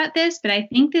talking about this, but I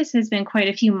think this has been quite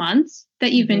a few months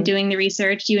that you've been doing the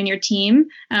research, you and your team.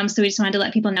 So we just wanted to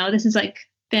let people know this has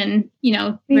been,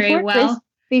 very well.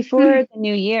 Before the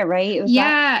new year, right? It was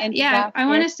I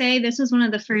want to say this was one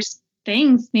of the first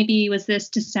things, maybe was this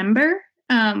December,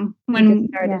 when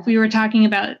we were talking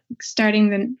about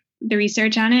starting the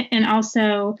research on it. And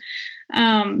also,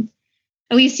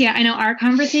 Alicia, I know our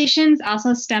conversations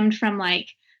also stemmed from like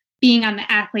being on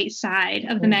the athlete side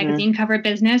of the magazine cover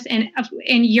business. And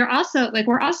you're also like,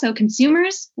 we're also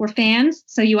consumers, we're fans.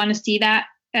 So you want to see that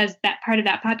as that part of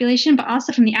that population, but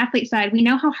also from the athlete side, we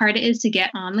know how hard it is to get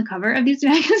on the cover of these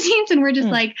magazines. And we're just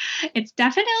like, it's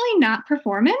definitely not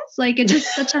performance. Like it's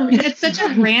just such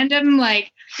a random,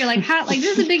 like, you're like, how, like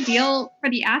this is a big deal for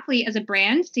the athlete as a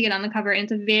brand to get on the cover. And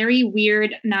it's a very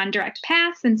weird, non-direct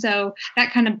path. And so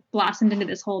that kind of blossomed into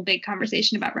this whole big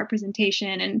conversation about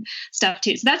representation and stuff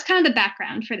too. So that's kind of the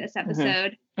background for this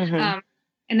episode. And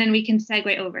then we can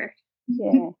segue over.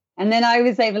 Yeah. And then I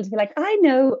was able to be like, I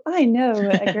know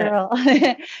a girl.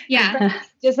 Yeah.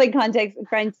 Just like context,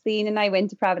 Francine and I went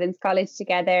to Providence College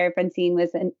together. Francine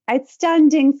was an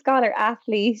outstanding scholar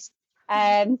athlete,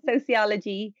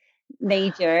 sociology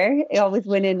major, always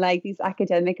winning like these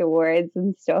academic awards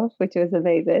and stuff, which was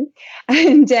amazing.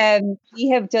 And we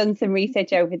have done some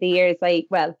research over the years.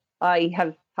 I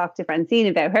have talked to Francine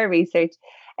about her research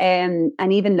and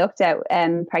even looked at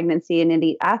pregnancy in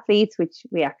elite athletes, which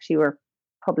we actually were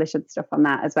publishing stuff on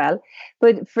that as well.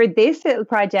 But for this little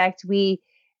project,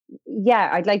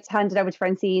 I'd like to hand it over to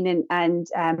Francine and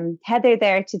Heather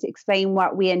there to explain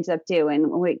what we ended up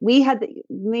doing.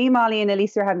 Me, Molly and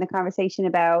Elise were having a conversation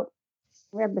about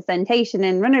representation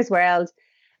in Runner's World.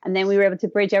 And then we were able to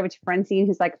bridge over to Francine,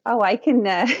 who's like, oh, I can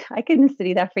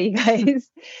study that for you guys.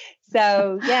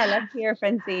 So yeah, let's hear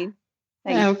Francine.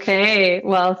 Thanks. Okay.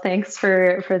 Well, thanks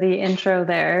for the intro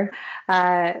there.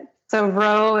 So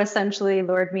Ro essentially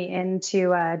lured me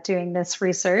into doing this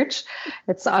research.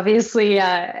 It's obviously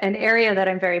an area that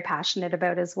I'm very passionate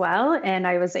about as well. And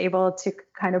I was able to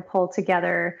kind of pull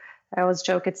together, I always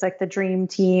joke, it's like the dream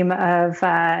team of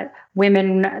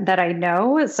women that I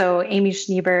know. So Amy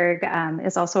Schneeberg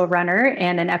is also a runner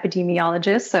and an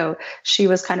epidemiologist. So she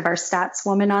was kind of our stats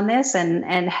woman on this.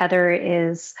 And Heather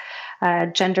is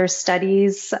gender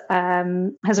studies,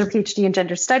 has her PhD in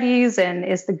gender studies and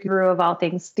is the guru of all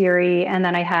things theory. And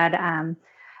then I had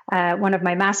one of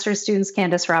my master's students,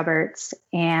 Candace Roberts,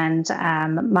 and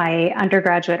my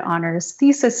undergraduate honors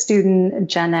thesis student,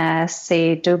 Jenna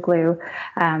Seydoglu,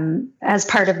 as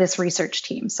part of this research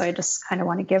team. So I just kind of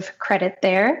want to give credit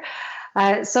there.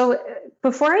 So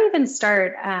before I even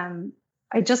start,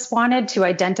 I just wanted to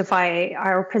identify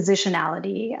our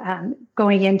positionality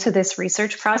going into this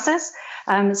research process.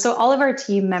 So all of our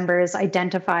team members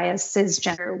identify as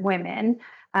cisgender women.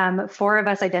 4 of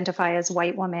us identify as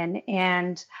white women,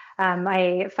 and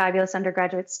my fabulous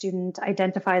undergraduate student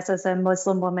identifies as a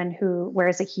Muslim woman who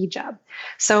wears a hijab.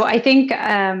 So I think,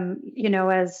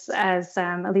 as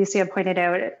Alicia pointed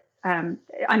out,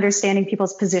 understanding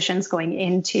people's positions going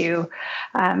into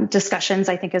discussions,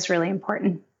 I think, is really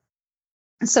important.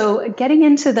 So getting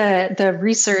into the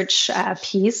research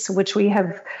piece, which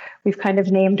we've kind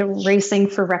of named Racing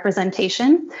for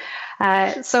Representation.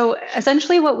 So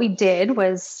essentially what we did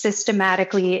was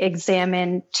systematically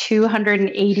examine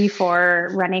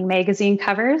 284 running magazine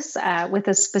covers with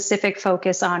a specific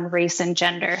focus on race and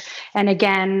gender. And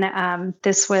again,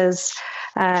 this was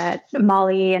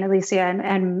Molly and Alicia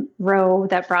and Ro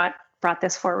that brought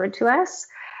this forward to us.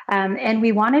 And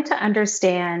we wanted to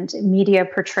understand media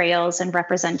portrayals and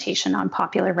representation on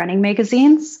popular running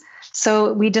magazines.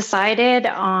 So we decided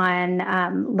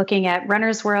on looking at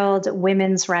Runner's World,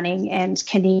 Women's Running, and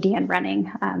Canadian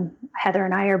Running. Heather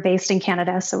and I are based in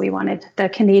Canada, so we wanted the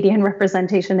Canadian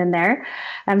representation in there.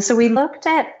 So we looked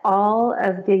at all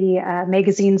of the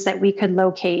magazines that we could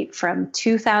locate from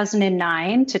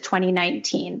 2009 to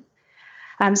 2019.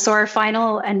 So our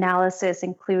final analysis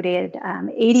included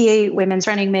 88 women's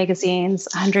running magazines,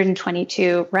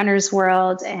 122 Runner's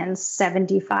World, and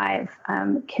 75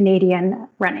 Canadian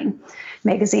running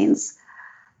magazines.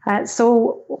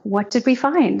 So what did we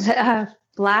find?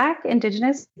 Black,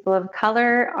 Indigenous, people of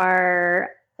color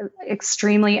are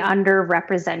extremely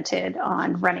underrepresented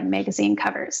on running magazine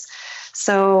covers.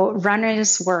 So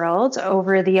Runner's World,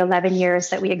 over the 11 years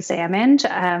that we examined,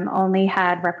 only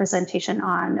had representation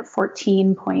on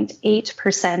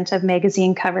 14.8% of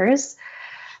magazine covers.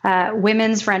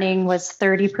 Women's running was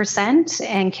 30%,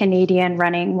 and Canadian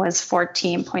running was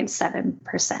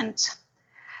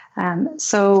 14.7%.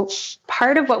 So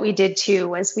part of what we did too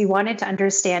was we wanted to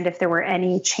understand if there were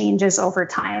any changes over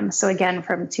time. So again,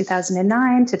 from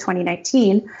 2009 to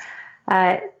 2019,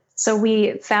 so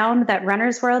we found that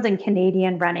Runner's World and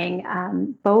Canadian Running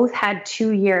both had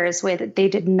 2 years where they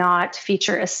did not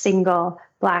feature a single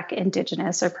Black,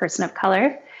 Indigenous, or person of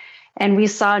color. And we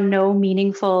saw no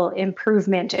meaningful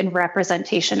improvement in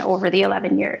representation over the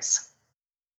 11 years.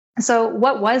 So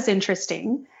what was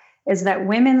interesting is that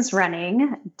women's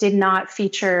running did not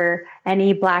feature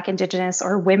any Black, Indigenous,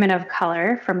 or women of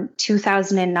color from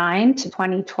 2009 to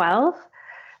 2012.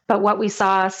 But what we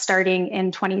saw starting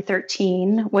in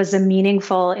 2013 was a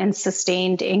meaningful and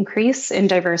sustained increase in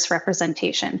diverse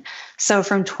representation. So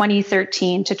from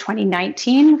 2013 to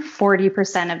 2019,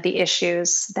 40% of the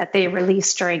issues that they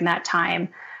released during that time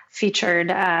featured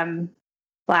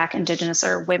Black, Indigenous,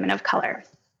 or women of color.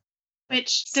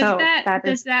 Which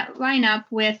does that line up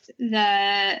with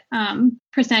the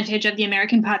percentage of the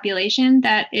American population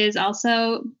that is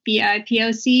also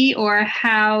BIPOC, or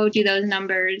how do those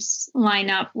numbers line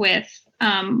up with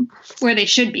where they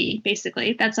should be?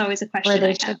 Basically, that's always a question. Where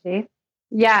they should be.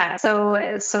 Yeah.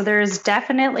 So there's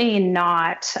definitely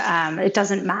not. It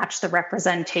doesn't match the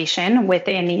representation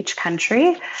within each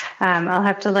country. I'll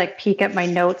have to peek at my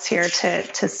notes here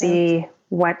to see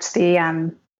what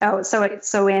the.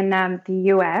 So in the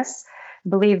U.S., I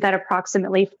believe that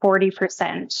approximately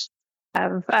 40%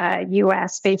 of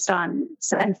U.S. based on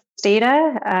census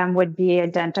data would be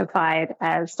identified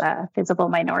as visible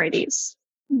minorities.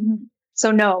 Mm-hmm.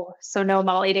 So no,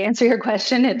 Molly, to answer your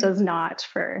question, it does not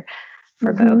for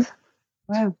both.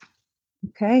 Wow.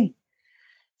 Okay.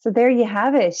 So there you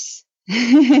have it.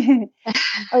 I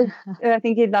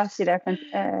think you lost you there.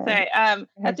 Sorry.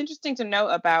 That's interesting to know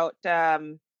about.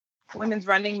 Women's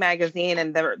Running magazine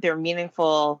and their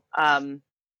meaningful and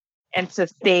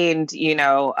sustained,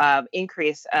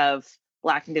 increase of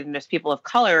Black, Indigenous, people of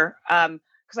color.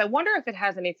 Because I wonder if it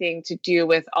has anything to do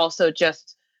with also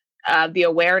just the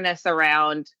awareness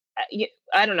around.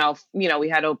 I don't know. We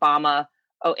had Obama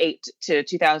 2008 to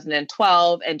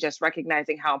 2012, and just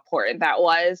recognizing how important that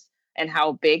was and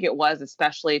how big it was,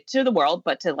 especially to the world,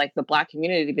 but to the Black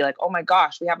community, to be like, oh my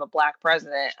gosh, we have a Black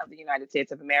president of the United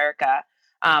States of America.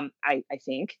 I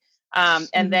think.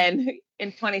 And then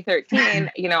in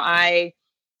 2013, I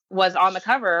was on the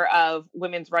cover of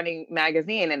Women's Running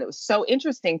magazine, and it was so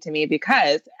interesting to me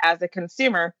because as a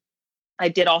consumer, I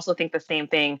did also think the same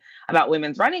thing about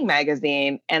Women's Running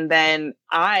magazine. And then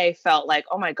I felt like,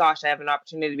 oh my gosh, I have an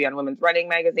opportunity to be on Women's Running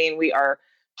magazine. We are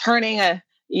turning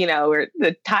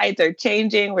the tides are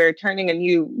changing. We're turning a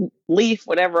new leaf,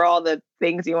 whatever all the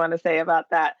things you want to say about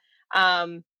that.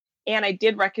 And I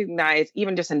did recognize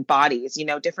even just in bodies,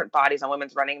 different bodies on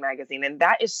Women's Running magazine. And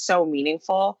that is so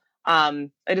meaningful. It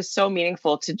is so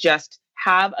meaningful to just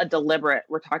have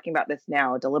we're talking about this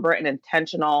now, a deliberate and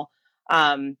intentional,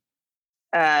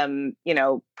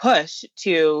 push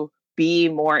to be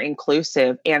more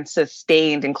inclusive and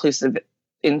sustained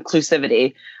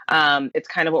inclusivity. It's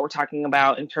kind of what we're talking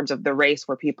about in terms of the race,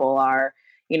 where people are,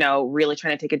 really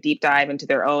trying to take a deep dive into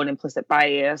their own implicit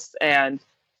bias and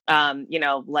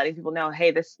letting people know,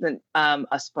 hey, this isn't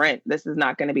a sprint. This is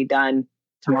not going to be done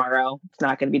tomorrow. It's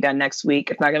not going to be done next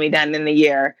week. It's not going to be done in the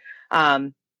year.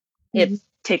 It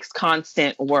takes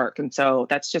constant work. And so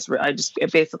that's just,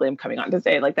 basically I'm coming on to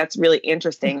say, like, that's really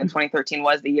interesting. And 2013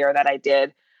 was the year that I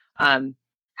did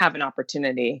have an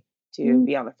opportunity to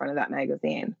be on the front of that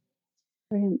magazine.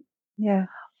 Brilliant. Yeah.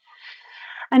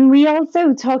 And we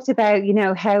also talked about,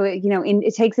 how,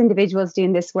 it takes individuals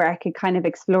doing this work and kind of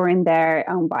exploring their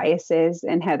own biases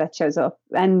and how that shows up.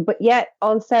 But yet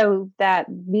also that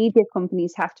media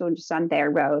companies have to understand their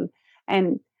role.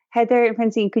 And Heather and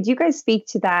Francine, could you guys speak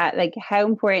to that? Like, how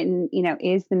important,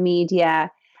 is the media?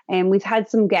 And we've had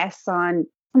some guests on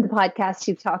the podcast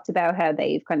who've talked about how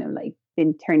they've kind of like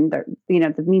been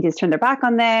the media's turned their back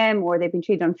on them, or they've been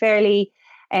treated unfairly,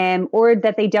 or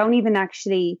that they don't even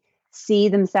actually see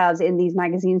themselves in these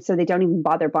magazines, so they don't even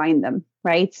bother buying them,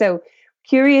 right? So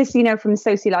curious, from a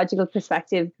sociological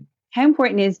perspective, how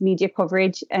important is media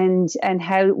coverage, and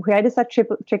how does that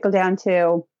trickle down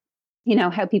to,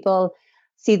 how people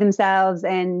see themselves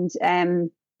and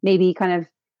maybe kind of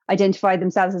identify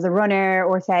themselves as a runner,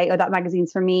 or say, oh, that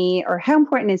magazine's for me, or how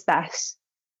important is that?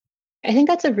 I think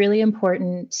that's a really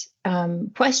important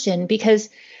question, because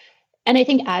and I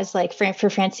think as like for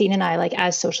Francine and I, like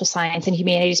as social science and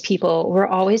humanities people, we're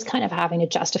always kind of having to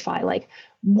justify, like,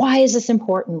 why is this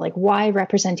important? Like, why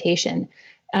representation?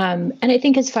 And I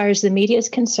think as far as the media is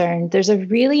concerned, there's a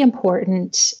really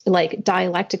important like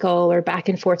dialectical or back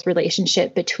and forth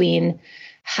relationship between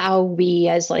how we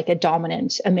as like a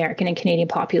dominant American and Canadian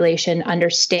population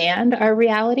understand our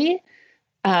reality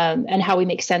and how we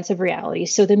make sense of reality.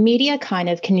 So the media kind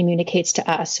of communicates to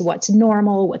us what's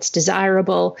normal, what's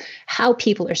desirable, how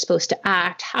people are supposed to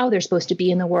act, how they're supposed to be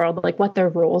in the world, like what their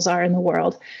roles are in the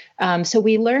world. So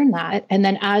we learn that. And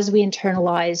then as we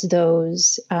internalize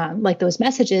those, those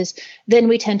messages, then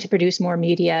we tend to produce more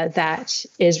media that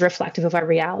is reflective of our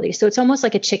reality. So it's almost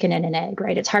like a chicken and an egg,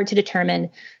 right? It's hard to determine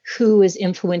who is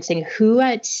influencing who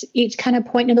at each kind of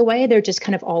point in the way. They're just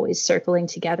kind of always circling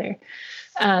together.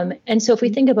 And so if we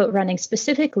think about running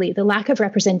specifically, the lack of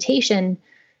representation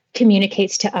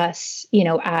communicates to us,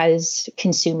 as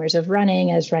consumers of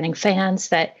running, as running fans,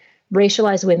 that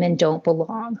racialized women don't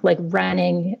belong. Like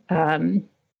running,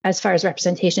 as far as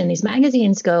representation in these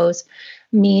magazines goes,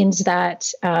 means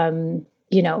that,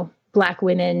 Black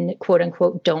women, quote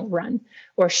unquote, don't run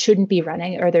or shouldn't be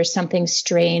running, or there's something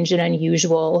strange and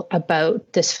unusual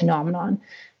about this phenomenon.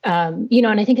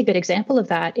 And I think a good example of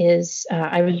that is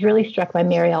I was really struck by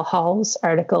Marielle Hall's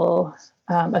article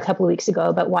a couple of weeks ago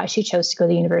about why she chose to go to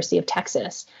the University of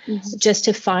Texas, just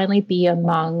to finally be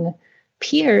among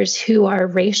peers who are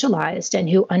racialized and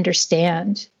who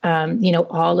understand,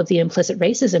 all of the implicit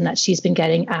racism that she's been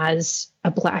getting as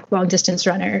a Black long distance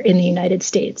runner in the United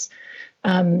States.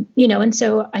 And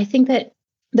so I think that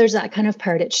there's that kind of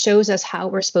part. It shows us how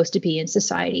we're supposed to be in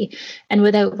society. And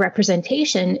without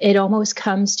representation, it almost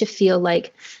comes to feel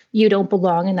like you don't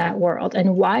belong in that world.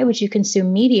 And why would you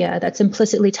consume media that's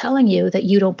implicitly telling you that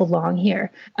you don't belong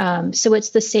here? So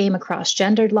it's the same across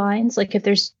gendered lines. Like if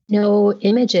there's no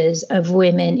images of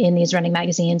women in these running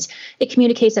magazines, it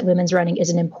communicates that women's running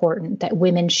isn't important, that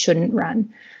women shouldn't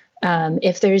run.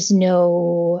 If there's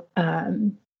no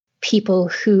people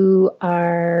who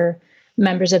are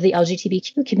members of the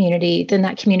LGBTQ community, then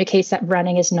that communicates that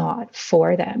running is not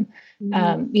for them.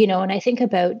 And I think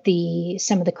about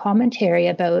some of the commentary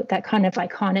about that kind of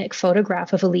iconic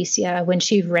photograph of Alicia when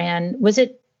she ran, was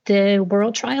it the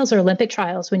World Trials or Olympic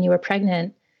Trials when you were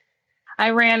pregnant? I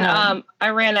ran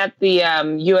at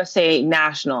the USA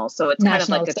Nationals. So it's kind of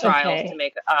like a trials to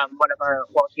make one of our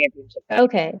world championships.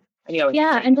 Okay.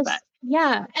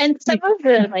 And some of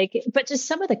the just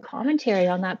some of the commentary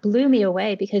on that blew me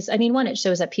away because one, it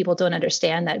shows that people don't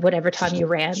understand that whatever time you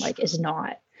ran is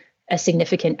not a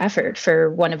significant effort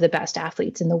for one of the best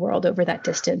athletes in the world over that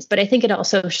distance. But I think it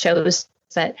also shows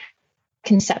that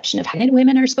conception of how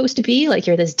women are supposed to be, like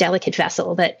you're this delicate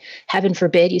vessel that heaven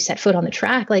forbid you set foot on the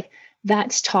track. Like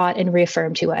that's taught and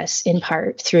reaffirmed to us in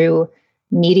part through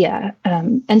media.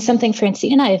 And something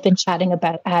Francine and I have been chatting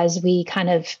about as we kind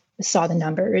of saw the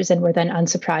numbers and were then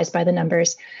unsurprised by the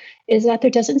numbers is that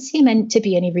there doesn't seem to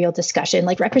be any real discussion.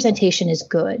 Like representation is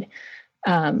good,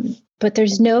 but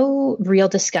there's no real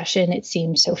discussion, it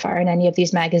seems so far in any of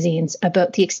these magazines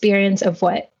about the experience of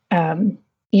what,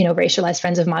 racialized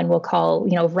friends of mine will call,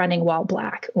 running while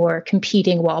Black or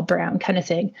competing while brown kind of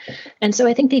thing. And so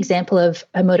I think the example of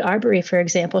Ahmaud Arbery, for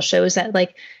example, shows that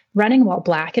running while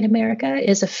Black in America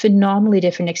is a phenomenally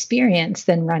different experience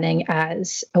than running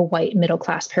as a white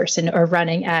middle-class person or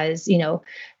running as,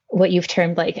 what you've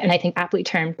termed like, and I think aptly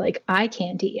termed like eye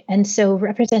candy. And so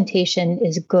representation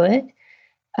is good.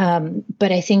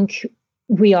 But I think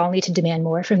we all need to demand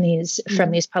more from these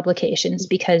publications,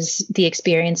 because the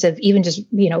experience of even just,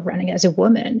 running as a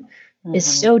woman is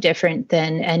so different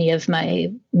than any of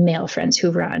my male friends who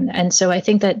run. And so I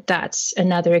think that that's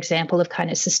another example of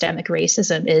kind of systemic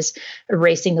racism, is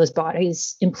erasing those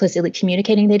bodies, implicitly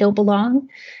communicating they don't belong.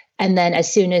 And then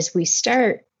as soon as we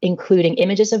start including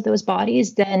images of those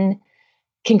bodies, then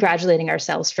congratulating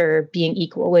ourselves for being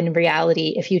equal, when in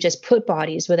reality, if you just put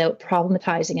bodies without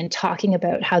problematizing and talking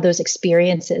about how those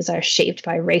experiences are shaped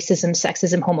by racism,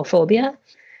 sexism, homophobia,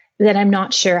 then I'm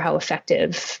not sure how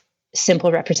effective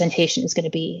simple representation is going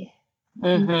to be.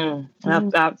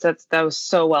 That was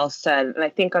so well said. And I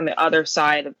think on the other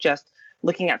side of just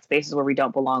looking at spaces where we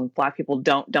don't belong, Black people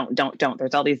don't.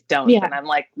 There's all these don'ts. Yeah. And I'm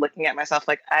like looking at myself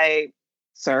like, I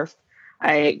surf.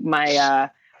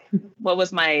 What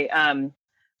was my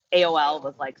AOL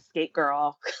was like skate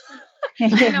girl.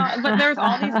 But there's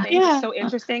all these things. Yeah. So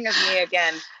interesting as me,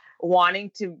 again,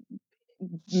 wanting to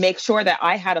make sure that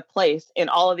I had a place in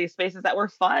all of these spaces that were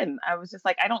fun. I was just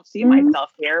like, I don't see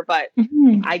myself here, but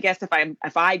I guess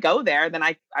if I go there, then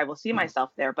I will see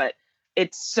myself there. But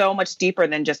it's so much deeper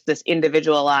than just this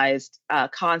individualized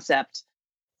concept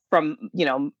from,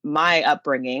 my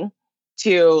upbringing,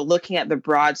 to looking at the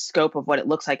broad scope of what it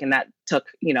looks like. And that took,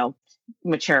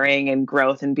 maturing and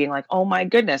growth and being like, oh my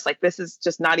goodness, like this is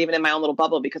just not even in my own little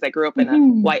bubble, because I grew up in a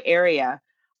white area.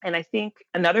 And I think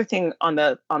another thing on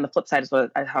the flip side is how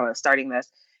I was starting this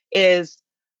is,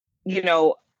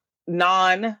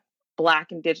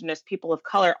 non-Black Indigenous people of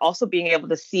color also being able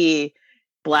to see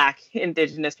Black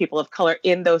Indigenous people of color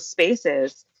in those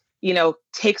spaces,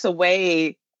 takes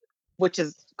away, which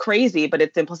is crazy, but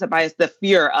it's implicit bias, the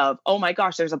fear of, oh my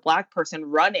gosh, there's a Black person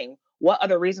running. What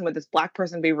other reason would this Black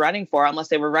person be running for, unless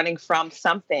they were running from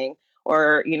something,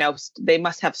 or, they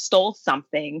must have stole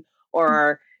something,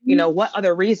 or, what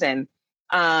other reason?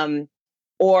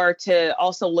 Or to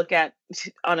also look at,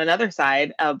 on another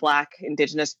side, a Black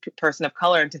Indigenous person of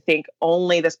color, and to think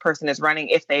only this person is running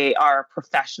if they are a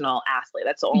professional athlete.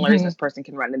 That's the only reason this person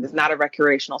can run. And it's not a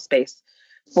recreational space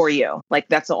for you. Like,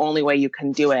 that's the only way you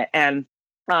can do it. And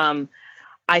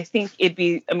I think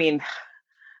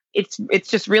it's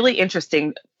just really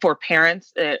interesting for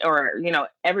parents or,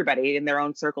 everybody in their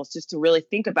own circles, just to really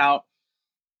think about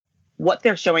what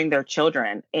they're showing their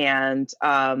children. And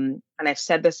I've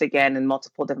said this again in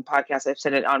multiple different podcasts. I've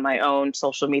said it on my own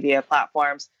social media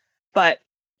platforms, but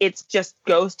it just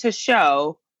goes to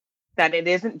show that it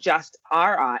isn't just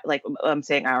our eye, like I'm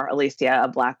saying our Alicia, a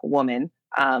Black woman,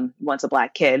 once a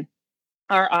Black kid,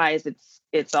 our eyes,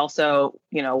 it's also,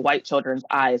 white children's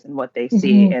eyes and what they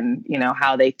see and,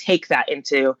 how they take that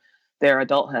into their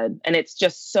adulthood. And it's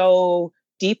just so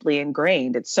deeply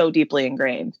ingrained. It's so deeply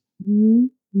ingrained.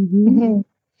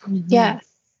 Yeah,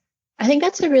 I think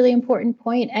that's a really important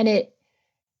point. And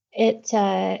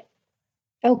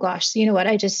oh gosh, you know what?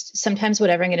 Sometimes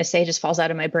whatever I'm going to say just falls out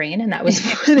of my brain. And that was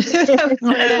story.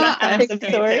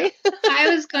 I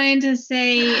was going to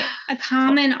say a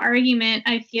common argument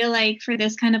I feel like for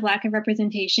this kind of lack of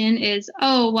representation is,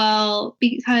 oh, well,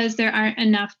 because there aren't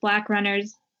enough Black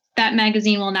runners, that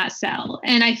magazine will not sell.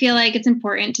 And I feel like it's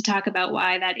important to talk about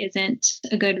why that isn't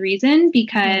a good reason,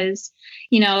 because,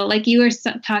 like you were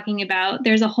talking about,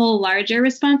 there's a whole larger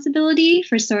responsibility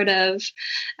for sort of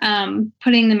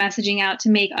putting the messaging out to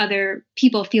make other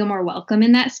people feel more welcome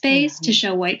in that space, to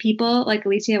show white people, like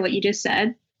Alicia, what you just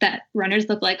said, that runners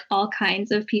look like all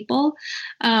kinds of people.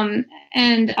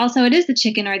 And also it is the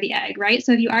chicken or the egg, right?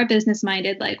 So if you are business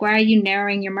minded, like, why are you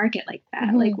narrowing your market like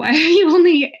that? Like, why are you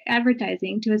only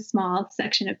advertising to a small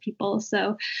section of people?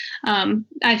 So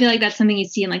I feel like that's something you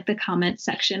see in like the comments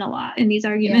section a lot in these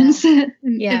arguments.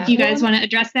 If you guys want to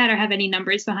address that or have any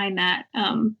numbers behind that,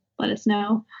 let us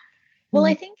know. Well,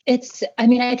 I think I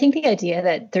think the idea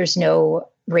that there's no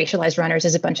racialized runners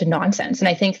is a bunch of nonsense. And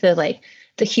I think the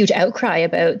huge outcry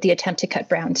about the attempt to cut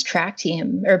Brown's track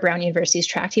team, or Brown University's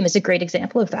track team, is a great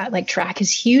example of that. Like, track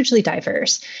is hugely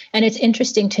diverse. And it's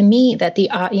interesting to me that the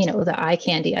eye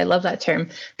candy, I love that term,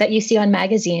 that you see on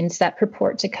magazines that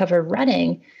purport to cover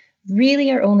running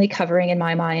really are only covering, in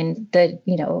my mind, the,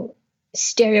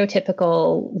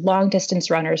 stereotypical long distance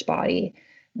runner's body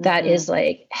that is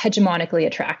like hegemonically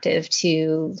attractive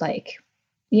to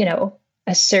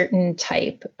a certain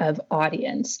type of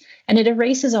audience. And it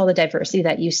erases all the diversity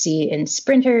that you see in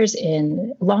sprinters,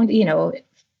 in long,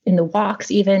 in the walks,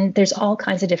 even. There's all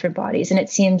kinds of different bodies. And it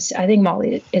seems, I think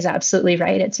Molly is absolutely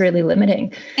right. It's really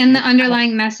limiting. And the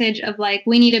underlying message of like,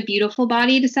 we need a beautiful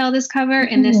body to sell this cover,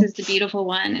 and this is the beautiful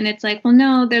one. And it's like, well,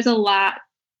 no, there's a lot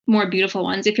more beautiful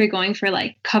ones if you're going for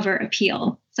like cover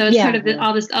appeal. So it's sort of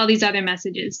all these other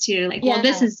messages too, like, well,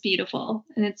 this is beautiful.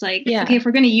 And it's like, okay, if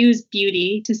we're going to use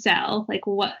beauty to sell, like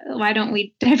why don't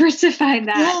we diversify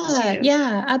that?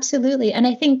 Yeah, absolutely. And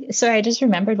I think, sorry, I just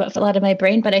remembered what fell out of my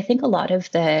brain, but I think a lot of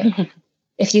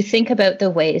if you think about the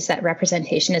ways that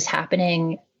representation is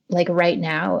happening, like right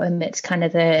now amidst kind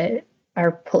of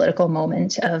our political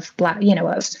moment of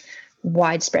of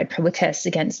widespread protests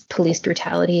against police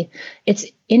brutality, it's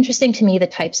interesting to me the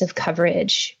types of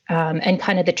coverage and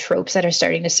kind of the tropes that are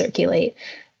starting to circulate,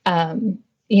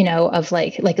 of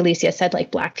like Alicia said, like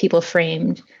Black people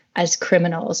framed as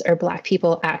criminals or Black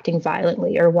people acting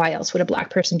violently, or why else would a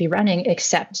Black person be running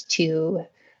except to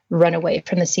run away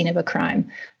from the scene of a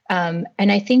crime. And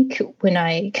I think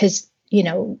because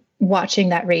watching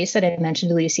that race that I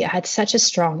mentioned, Alicia, had such a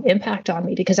strong impact on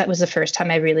me, because that was the first time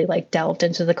I really like delved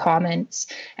into the comments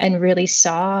and really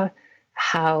saw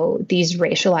how these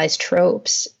racialized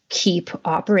tropes keep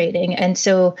operating. And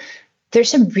so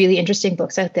there's some really interesting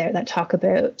books out there that talk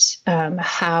about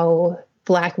how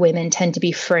Black women tend to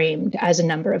be framed as a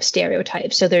number of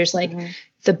stereotypes. So there's like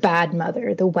the bad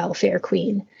mother, the welfare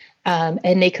queen,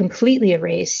 and they completely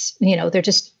erase, they're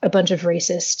just a bunch of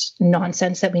racist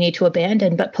nonsense that we need to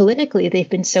abandon. But politically, they've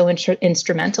been so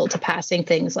instrumental to passing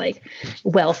things like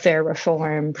welfare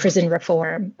reform, prison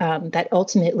reform, that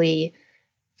ultimately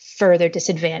further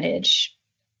disadvantage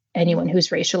anyone who's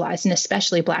racialized, and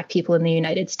especially Black people in the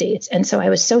United States. And so I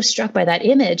was so struck by that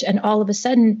image. And all of a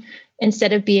sudden,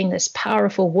 instead of being this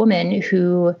powerful woman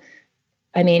who,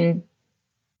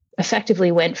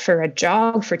 effectively went for a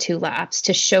jog for 2 laps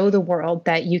to show the world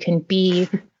that you can be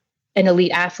an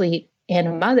elite athlete and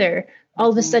a mother,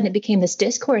 all of a sudden it became this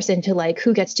discourse into like,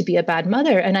 who gets to be a bad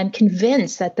mother? And I'm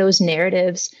convinced that those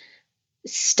narratives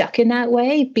stuck in that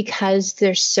way because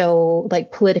they're so,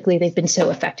 like, politically, they've been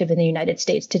so effective in the United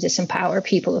States to disempower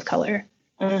people of color.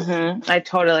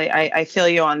 I feel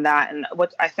you on that. And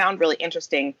what I found really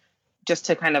interesting, just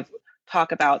to kind of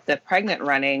talk about the pregnant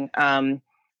running,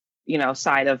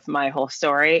 side of my whole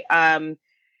story,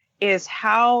 is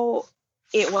how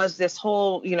it was this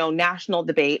whole, national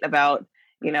debate about,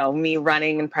 me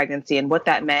running in pregnancy and what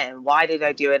that meant and why did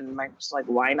I do it? And I'm just like,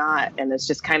 why not? And it's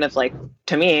just kind of like,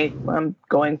 to me, I'm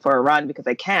going for a run because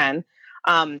I can.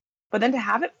 But then to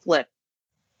have it flip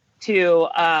to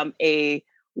a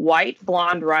white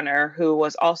blonde runner who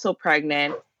was also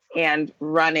pregnant and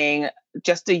running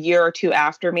just a year or two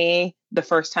after me, the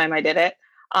first time I did it.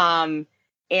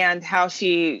 And how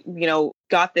she,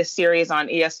 got this series on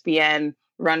ESPN,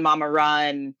 Run Mama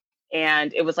Run.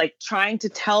 And it was like trying to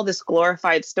tell this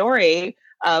glorified story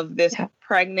of this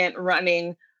pregnant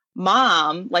running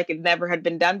mom, like it never had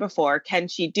been done before. Can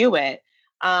she do it?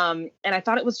 And I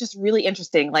thought it was just really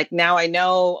interesting. Like now I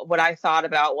know what I thought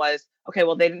about was, okay,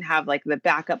 well, they didn't have like the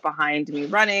backup behind me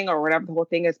running or whatever the whole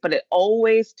thing is, but it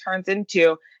always turns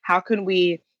into how can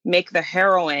we make the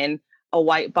heroine a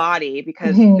white body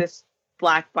because this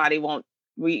Black body won't,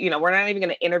 we're not even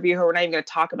going to interview her. We're not even going to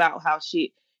talk about how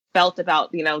she felt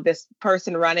about, this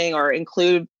person running or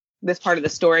include this part of the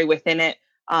story within it.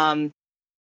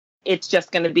 It's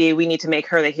just going to be, we need to make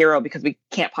her the hero because we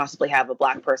can't possibly have a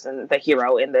Black person, the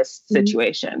hero in this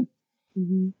situation.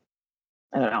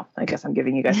 I don't know. I guess I'm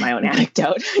giving you guys my own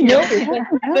anecdote.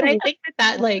 But I think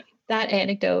that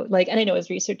anecdote, and I know as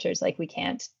researchers, we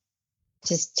can't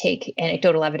just take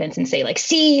anecdotal evidence and say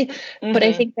see, but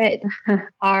I think that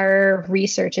our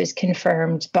research is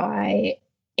confirmed by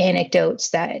anecdotes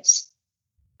that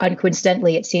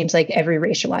uncoincidentally, it seems like every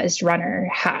racialized runner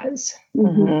has.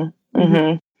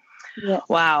 Yeah.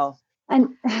 Wow.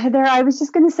 And Heather, I was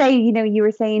just going to say, you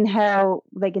were saying how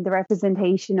in the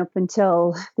representation up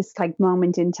until this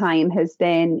moment in time has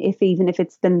been, even if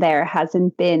it's been there,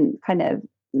 hasn't been kind of,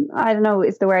 I don't know,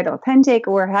 is the word authentic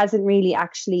or hasn't really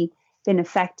actually been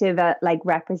effective at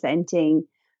representing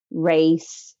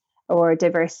race or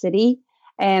diversity.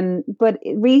 But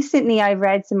recently I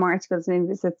read some articles, maybe it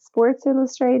was at Sports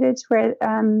Illustrated, where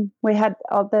we had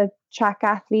all the track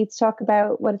athletes talk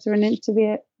about what it's running to be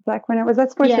a Black runner. Was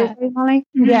that Sports Illustrated, Molly?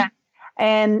 Yeah.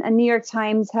 And New York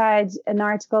Times had an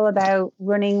article about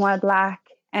running while Black.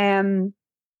 I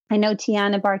know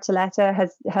Tiana Bartoletta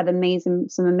has had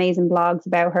some amazing blogs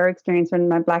about her experience running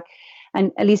while Black.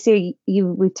 And Alicia,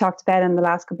 we talked about in the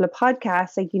last couple of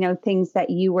podcasts, things that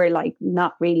you were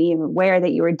not really aware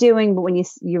that you were doing, but when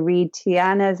you read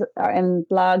Tiana's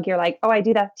blog, you're like, oh, I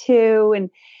do that too. And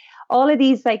all of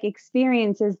these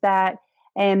experiences that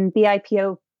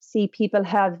BIPOC people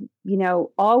have,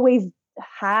 always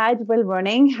had while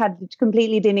running had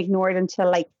completely been ignored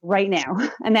until right now.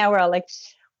 And now we're all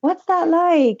what's that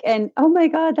like? And oh my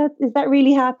God, is that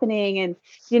really happening? And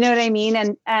you know what I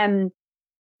mean? And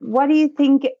what do you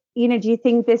think, do you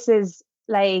think this is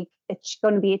like, it's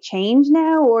going to be a change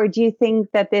now? Or do you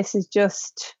think that this is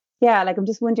just, like, I'm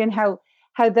just wondering how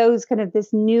those kind of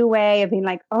this new way of being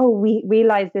like, oh, we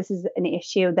realize this is an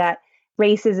issue, that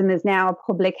racism is now a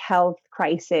public health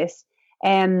crisis.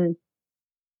 Do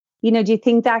you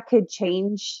think that could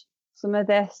change some of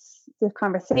the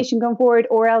conversation going forward?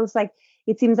 Or else, like,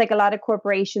 it seems like a lot of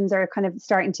corporations are kind of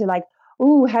starting to like,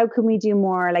 oh, how can we do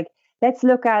more? Like, let's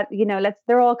look at,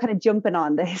 they're all kind of jumping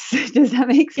on this. Does that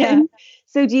make sense? Yeah.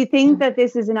 So do you think that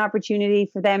this is an opportunity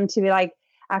for them to be like,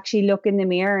 actually look in the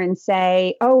mirror and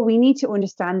say, oh, we need to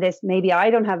understand this. Maybe I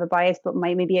don't have a bias, but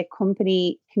maybe a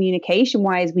company communication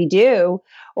wise we do,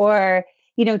 or,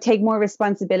 take more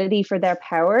responsibility for their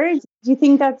powers. Do you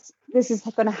think this is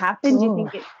going to happen? Do you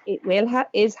think it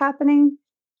is happening?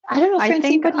 I don't know,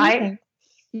 Francine, what do you think?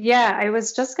 Yeah, I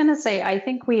was just going to say, I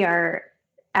think we are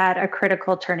at a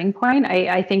critical turning point.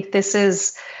 I think this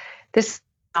is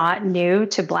not new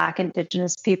to Black,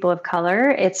 Indigenous people of color.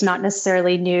 It's not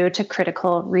necessarily new to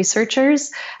critical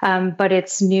researchers, but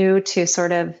it's new to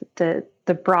sort of the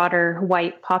broader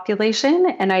white population.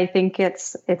 And I think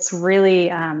it's really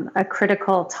a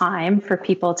critical time for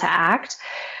people to act.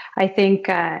 I think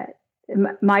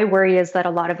my worry is that a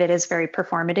lot of it is very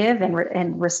performative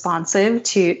and responsive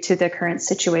to the current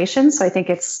situation. So I think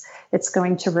it's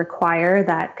going to require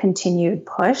that continued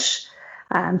push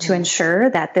to ensure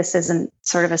that this isn't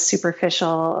sort of a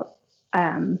superficial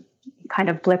kind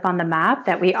of blip on the map,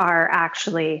 that we are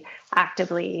actually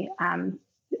actively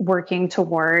working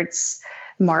towards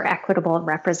more equitable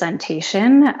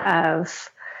representation of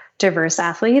diverse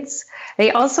athletes. I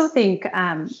also think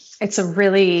it's a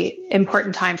really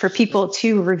important time for people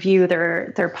to review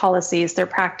their policies, their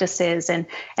practices, and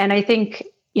I think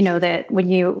that when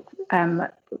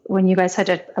you guys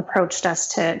had approached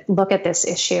us to look at this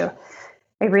issue,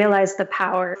 I realized the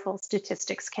powerful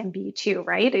statistics can be too,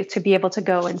 right? To be able to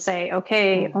go and say,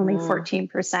 okay, only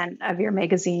 14% of your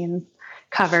magazine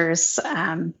covers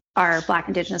are Black,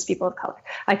 Indigenous people of color.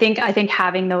 I think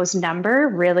having those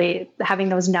numbers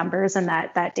and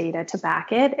that data to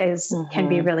back it can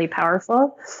be really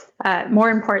powerful. More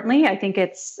importantly, I think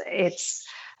it's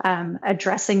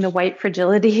addressing the white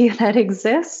fragility that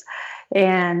exists,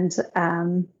 and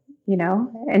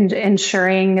and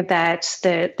ensuring that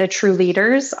the true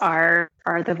leaders are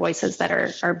the voices that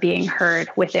are being heard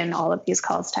within all of these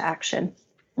calls to action.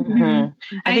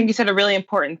 Mm-hmm. I think you said a really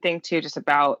important thing too, just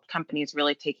about companies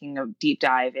really taking a deep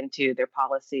dive into their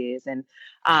policies. And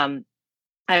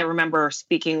I remember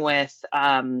speaking with,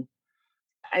 I'm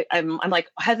like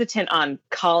hesitant on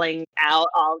calling out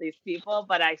all these people,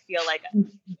 but I feel like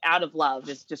out of love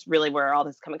is just really where all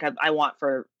this is coming, because I want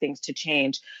for things to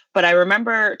change. But I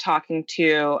remember talking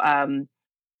to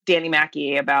Danny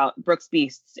Mackey about Brooks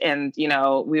Beasts, and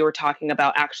we were talking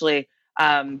about actually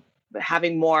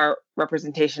having more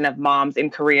representation of moms in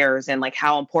careers, and like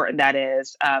how important that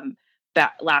is.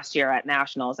 That last year at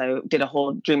Nationals, I did a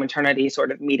whole Dream Eternity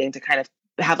sort of meeting to kind of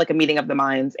have like a meeting of the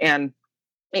minds, and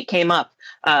it came up.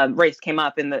 Race came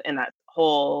up in that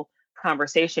whole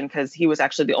conversation, because he was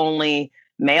actually the only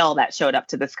male that showed up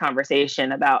to this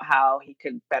conversation about how he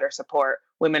could better support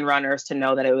women runners to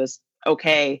know that it was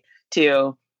okay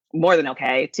to, more than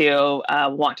okay to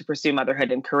want to pursue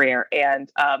motherhood and career.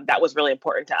 And that was really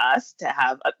important to us to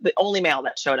have the only male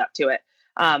that showed up to it.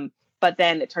 But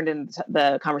then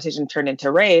the conversation turned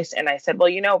into race. And I said,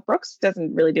 well, Brooks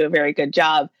doesn't really do a very good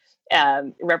job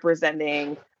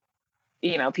representing,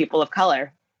 people of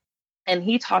color. And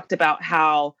he talked about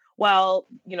how,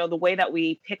 the way that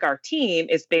we pick our team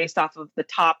is based off of the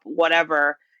top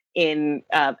whatever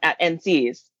at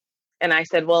NCs. And I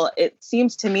said, well, it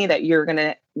seems to me that you're going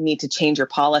to need to change your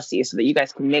policy so that you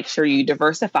guys can make sure you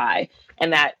diversify,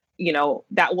 and that,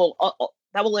 that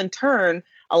will in turn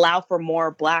allow for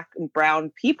more Black and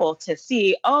brown people to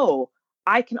see, oh,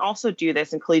 I can also do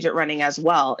this in collegiate running as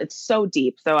well. It's so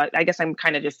deep. So I guess I'm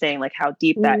kind of just saying like how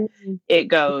deep that it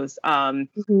goes. And,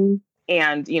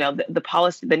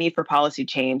 the need for policy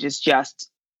change is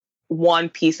just one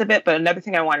piece of it. But another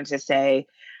thing I wanted to say,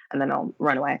 and then I'll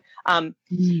run away,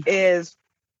 is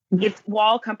if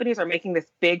while companies are making this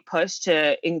big push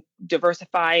to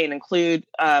diversify and include,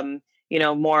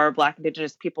 more Black,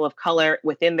 Indigenous people of color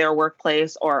within their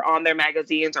workplace or on their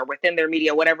magazines or within their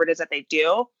media, whatever it is that they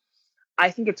do, I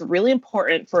think it's really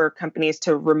important for companies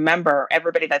to remember,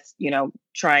 everybody that's,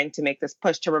 trying to make this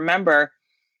push, to remember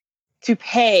to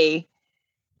pay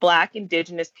Black,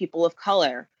 Indigenous people of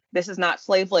color. This is not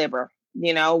slave labor.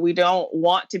 We don't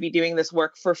want to be doing this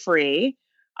work for free.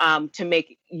 to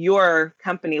make your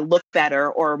company look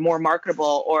better or more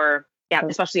marketable, or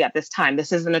especially at this time.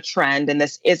 This isn't a trend, and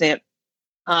this isn't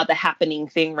the happening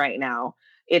thing right now.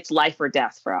 It's life or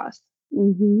death for us.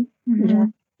 Mm-hmm. Mm-hmm.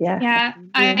 Yeah.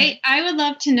 I would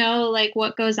love to know like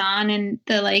what goes on in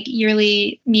the like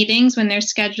yearly meetings when they're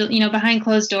scheduled, behind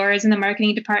closed doors in the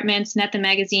marketing departments and at the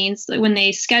magazines, when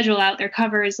they schedule out their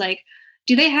covers. Like,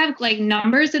 do they have like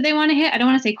numbers that they want to hit? I don't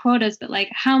want to say quotas, but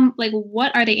like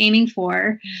what are they aiming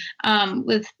for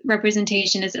with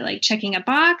representation? Is it like checking a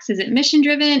box? Is it mission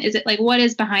driven? Is it like, what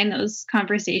is behind those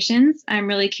conversations? I'm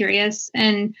really curious.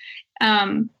 And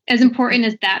as important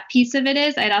as that piece of it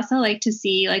is, I'd also like to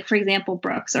see, like, for example,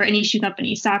 Brooks or any shoe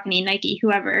company, Saucony, Nike,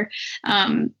 whoever,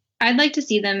 I'd like to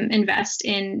see them invest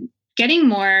in getting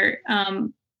more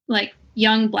like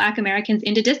young Black Americans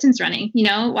into distance running.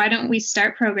 Why don't we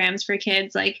start programs for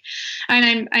kids? Like,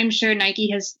 and I'm sure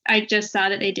Nike I just saw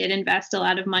that they did invest a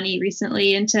lot of money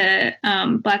recently into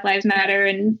Black Lives Matter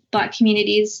and Black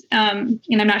communities. And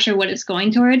I'm not sure what it's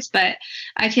going towards, but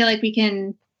I feel like we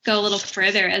can go a little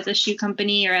further as a shoe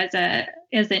company or as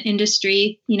an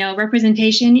industry.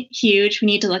 Representation, huge. We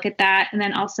need to look at that. And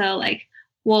then also like,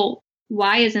 well,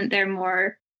 why isn't there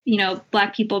more,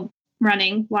 Black people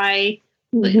running? Why,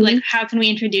 like, how can we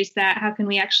introduce that? How can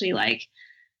we actually like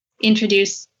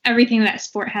introduce everything that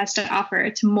sport has to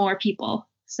offer to more people?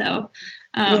 So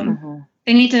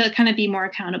they need to kind of be more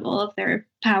accountable of their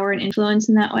power and influence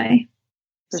in that way.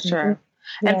 For sure.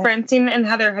 Yeah. And Francine and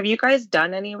Heather, have you guys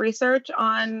done any research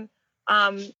on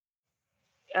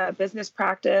business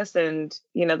practice and,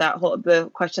 the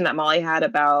question that Molly had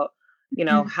about,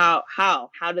 how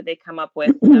did they come up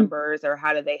with numbers, or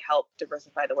how do they help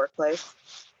diversify the workplace?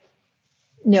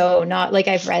 No, not like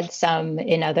I've read some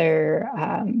in other,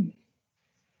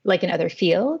 in other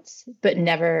fields, but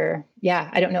never. Yeah,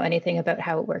 I don't know anything about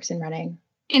how it works in running.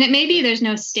 And it may be there's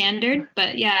no standard,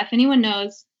 but yeah, if anyone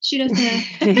knows, shoot us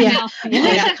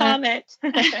a comment.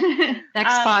 Next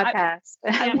podcast.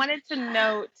 I wanted to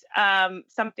note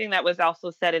something that was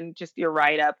also said in just your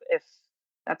write-up, if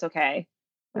that's okay.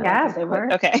 Yeah, of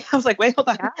course. Okay. I was like, wait, hold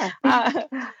on. Yeah.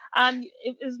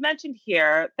 It was mentioned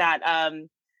here that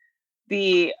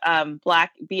the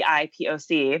Black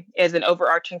BIPOC is an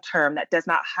overarching term that does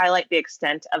not highlight the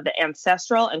extent of the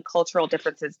ancestral and cultural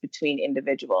differences between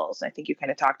individuals. I think you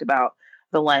kind of talked about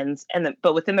the lens,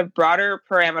 but within the broader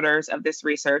parameters of this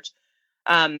research,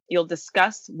 you'll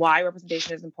discuss why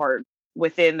representation is important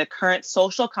within the current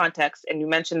social context. And you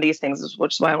mentioned these things,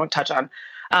 which is what I want to touch on,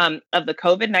 of the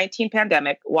COVID-19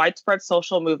 pandemic, widespread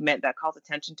social movement that calls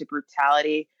attention to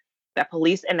brutality that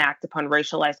police enact upon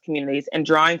racialized communities, and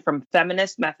drawing from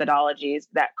feminist methodologies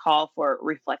that call for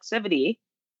reflexivity.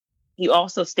 You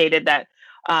also stated that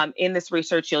in this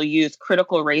research, you'll use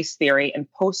critical race theory and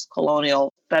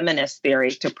post-colonial feminist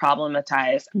theory to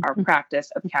problematize our practice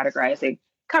of categorizing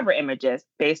cover images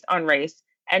based on race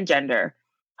and gender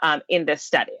in this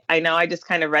study. I know I just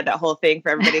kind of read that whole thing for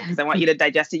everybody because I want you to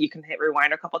digest it. You can hit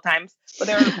rewind a couple of times, but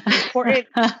there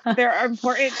are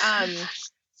important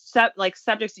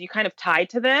subjects that you kind of tied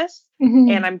to this.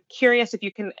 And I'm curious if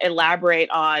you can elaborate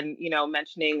on,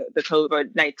 mentioning the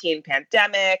COVID-19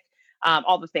 pandemic,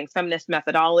 all the things, feminist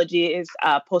methodologies,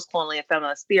 post-colonial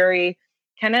feminist theory.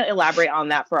 Kind of elaborate on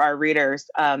that for our readers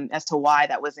as to why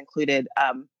that was included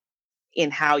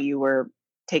in how you were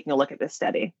taking a look at this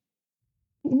study.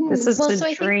 This is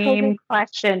a dream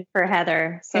question for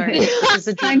Heather. Sorry, this is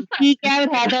a dream. Speak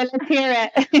out, Heather. Let's hear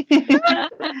it.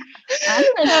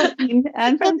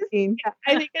 And Francine.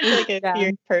 I think it's like a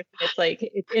weird person. It's like,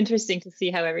 it's interesting to see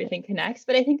how everything connects,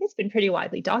 but I think it's been pretty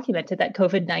widely documented that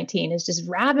COVID-19 is just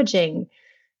ravaging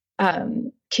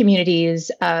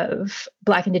communities of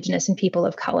Black, Indigenous, and people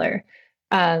of color.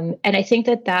 And I think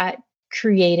that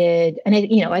created, and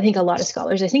I think a lot of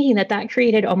scholars are thinking that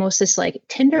created almost this like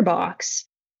tinderbox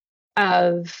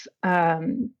of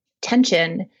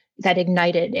tension that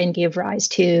ignited and gave rise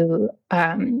to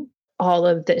all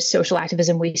of the social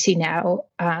activism we see now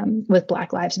with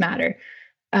Black Lives Matter.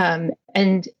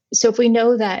 And so if we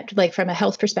know that, like, from a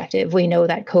health perspective, we know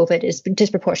that COVID is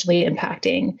disproportionately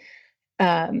impacting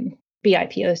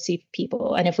BIPOC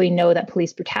people. And if we know that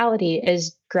police brutality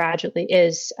is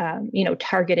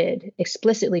targeted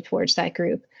explicitly towards that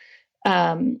group,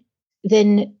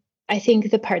 then I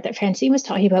think the part that Francine was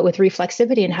talking about with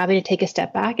reflexivity and having to take a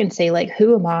step back and say, like,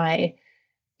 who am I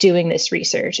doing this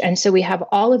research? And so we have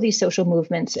all of these social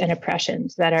movements and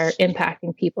oppressions that are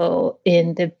impacting people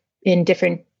in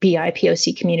different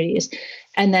BIPOC communities.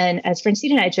 And then, as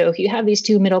Francine and I joke, you have these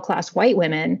two middle-class white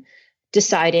women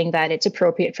deciding that it's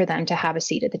appropriate for them to have a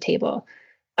seat at the table.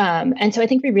 And so I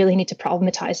think we really need to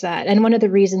problematize that. And one of the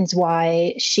reasons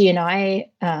why she and I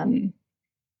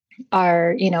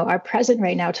are present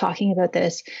right now talking about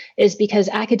this is because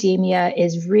academia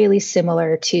is really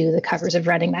similar to the covers of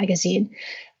Running magazine.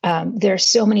 There are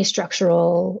so many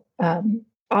structural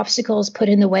obstacles put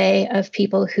in the way of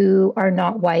people who are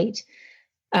not white.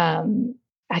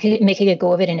 Making a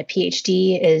go of it in a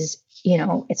PhD is,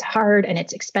 it's hard and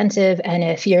it's expensive. And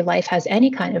if your life has any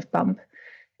kind of bump,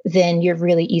 then you're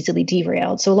really easily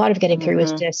derailed. So a lot of getting through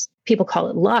is just, people call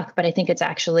it luck, but I think it's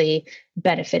actually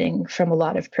benefiting from a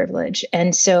lot of privilege.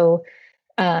 And so,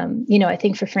 I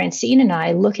think for Francine and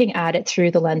I, looking at it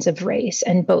through the lens of race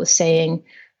and both saying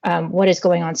what is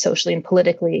going on socially and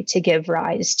politically to give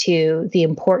rise to the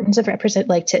importance of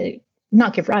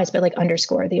not give rise, but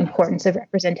underscore the importance of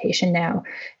representation now,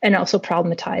 and also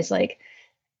problematize,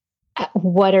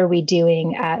 what are we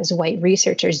doing as white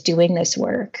researchers doing this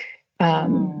work?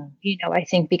 I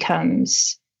think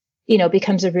becomes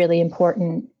a really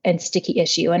important and sticky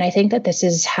issue. And I think that this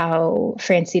is how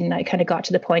Francine and I kind of got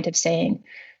to the point of saying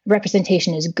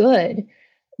representation is good,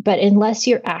 but unless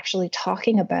you're actually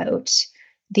talking about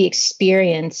the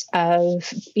experience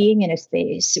of being in a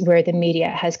space where the media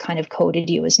has kind of coded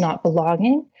you as not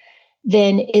belonging,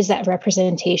 then is that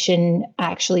representation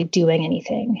actually doing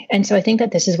anything? And so I think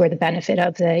that this is where the benefit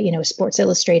of the, Sports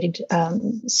Illustrated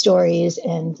stories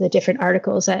and the different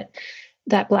articles that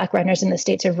Black runners in the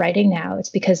States are writing now, it's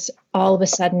because all of a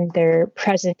sudden they're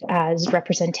present as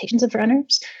representations of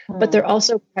runners, but they're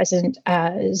also present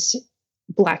as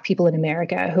Black people in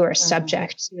America who are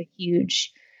subject to a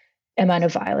huge amount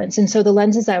of violence. And so the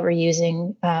lenses that we're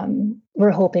using,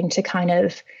 we're hoping to kind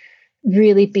of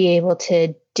really be able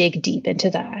to dig deep into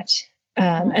that.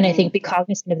 And I think be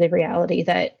cognizant of the reality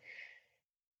that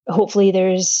hopefully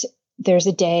there's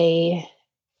a day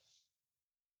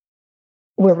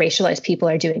where racialized people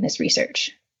are doing this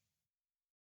research.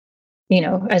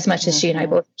 As much as she and I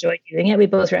both enjoy doing it, we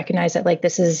both recognize that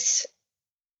this is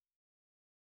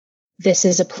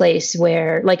a place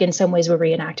where, in some ways, we're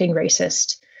reenacting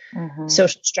racist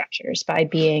social structures by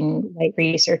being white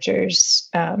researchers,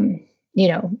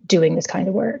 doing this kind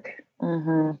of work.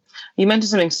 You mentioned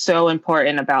something so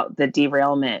important about the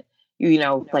derailment. We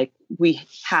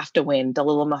have to win.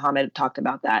 Dalilah Muhammad talked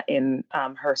about that in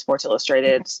her Sports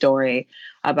Illustrated story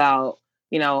about,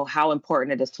 how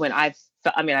important it is to win. I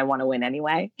want to win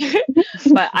anyway,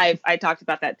 but I talked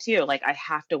about that too. I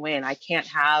have to win. I can't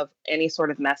have any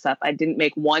sort of mess up. I didn't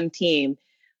make one team,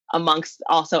 amongst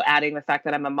also adding the fact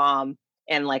that I'm a mom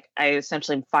and I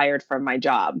essentially am fired from my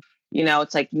job.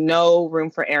 It's no room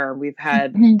for error. We've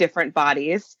had different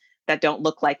bodies that don't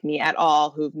look like me at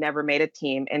all, who've never made a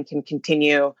team and can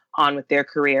continue on with their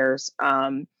careers.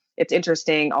 It's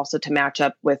interesting also to match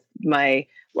up with my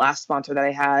last sponsor that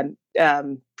I had,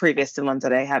 previous to the ones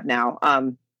that I have now,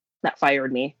 that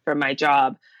fired me from my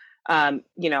job. One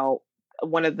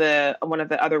of the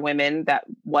other women that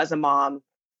was a mom,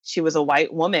 she was a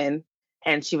white woman,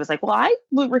 and she was like, well, I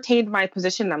retained my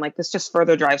position. And I'm like, this just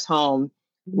further drives home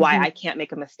why I can't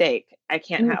make a mistake. I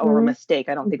can't have a mistake.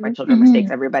 I don't think my children are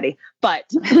mistakes, everybody, but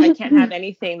I can't have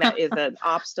anything that is an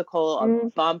obstacle, a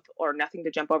bump, or nothing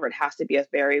to jump over. It has to be a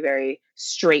very, very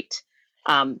straight,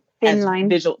 thin line,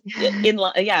 visual,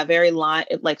 very line,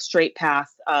 straight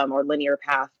path, or linear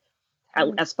path,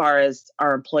 as far as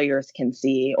our employers can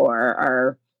see, or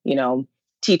our,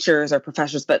 teachers or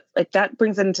professors. But that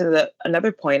brings into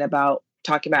another point about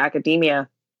talking about academia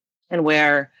and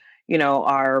where,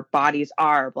 our bodies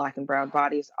are, Black and brown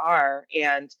bodies are.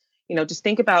 And, just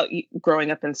think about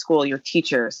growing up in school, your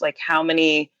teachers, how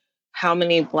many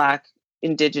Black,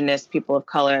 Indigenous people of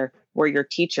color were your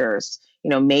teachers?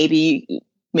 Maybe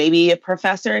a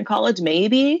professor in college,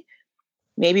 maybe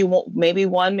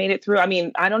one made it through. I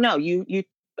mean, I don't know.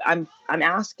 I'm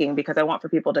asking because I want for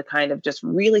people to kind of just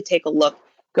really take a look,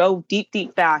 go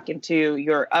deep back into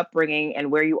your upbringing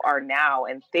and where you are now,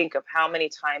 and think of how many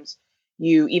times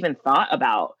you even thought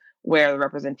about where the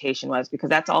representation was, because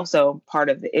that's also part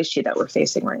of the issue that we're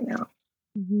facing right now.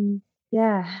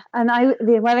 Yeah. And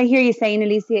what I hear you saying,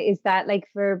 Alicia, is that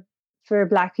for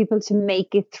Black people to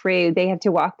make it through, they have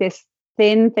to walk this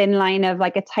thin line of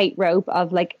a tightrope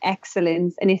of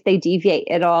excellence. And if they deviate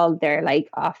at all, they're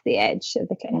off the edge of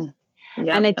the cliff.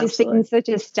 Yeah, and it just seems such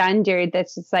a standard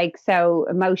that's just so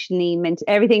emotionally meant.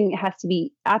 Everything has to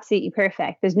be absolutely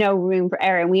perfect. There's no room for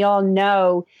error. And we all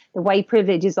know the white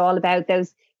privilege is all about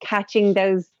catching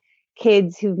those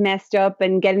kids who've messed up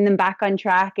and getting them back on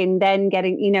track, and then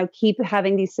keep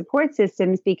having these support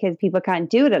systems, because people can't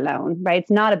do it alone, right?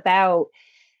 It's not about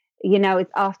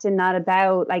it's often not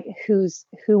about like who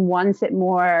wants it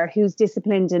more, who's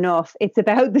disciplined enough. It's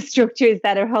about the structures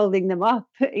that are holding them up,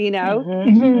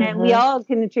 and we all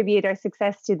can attribute our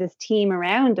success to this team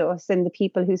around us and the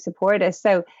people who support us.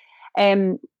 So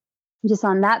just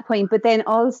on that point, but then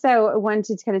also I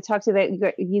wanted to kind of talk about,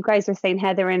 you guys are saying,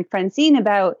 Heather and Francine,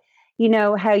 about,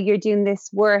 how you're doing this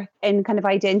work and kind of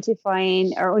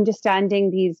identifying or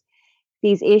understanding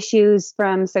these issues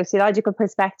from sociological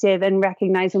perspective and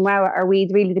recognizing, wow, are we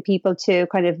really the people to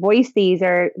kind of voice these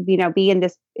or, be in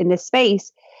this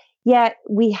space? Yet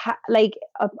we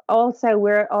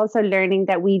we're also learning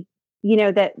that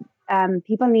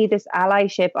people need this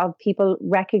allyship of people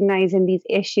recognizing these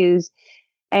issues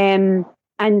and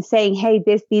saying, hey,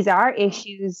 these are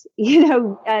issues,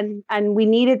 and we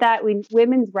needed that.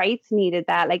 Women's rights needed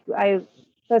that. Like I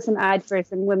saw some ad for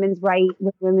some women's right,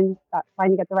 when women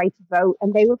finally got the right to vote,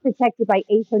 and they were protected by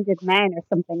 800 men or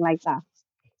something like that,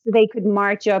 so they could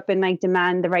march up and like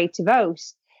demand the right to vote.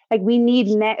 Like we need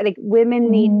women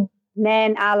need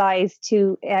men allies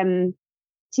to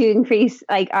increase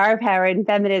like our power and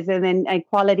feminism and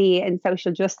equality and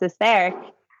social justice there.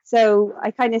 So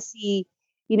I kind of see,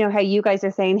 how you guys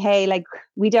are saying, hey, like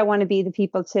we don't want to be the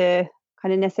people to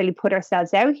kind of necessarily put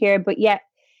ourselves out here, but yet,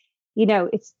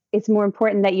 it's more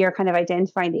important that you're kind of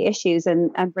identifying the issues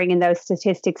and bringing those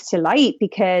statistics to light,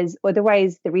 because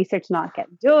otherwise the research not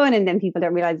getting done and then people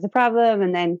don't realize the problem,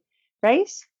 and then,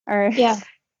 right?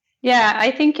 Yeah,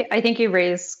 I think you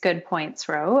raise good points,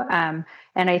 Ro. And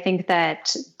I think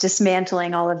that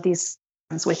dismantling all of these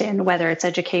within, whether it's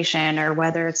education or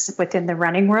whether it's within the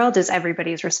running world, is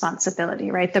everybody's responsibility,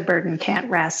 right? The burden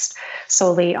can't rest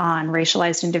solely on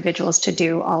racialized individuals to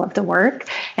do all of the work.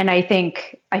 And I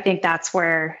think that's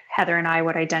where Heather and I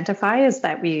would identify, is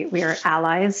that we are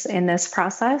allies in this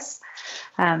process.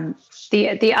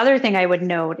 The other thing I would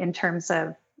note in terms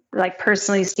of, like,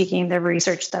 personally speaking, the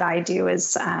research that I do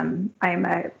is I'm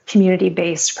a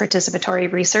community-based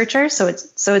participatory researcher. So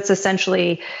it's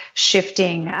essentially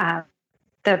shifting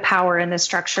the power and the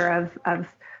structure of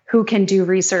who can do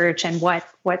research and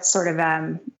what sort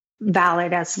of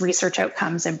valid as research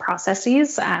outcomes and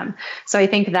processes. So I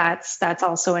think that's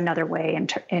also another way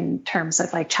in terms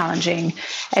of like challenging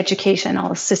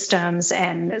educational systems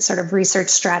and sort of research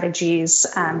strategies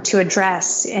to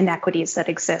address inequities that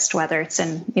exist, whether it's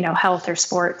in health or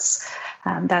sports.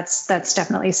 That's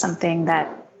definitely something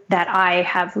that I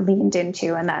have leaned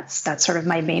into, and that's sort of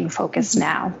my main focus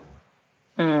now.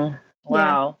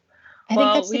 Wow. Yeah. I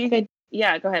think that's a good.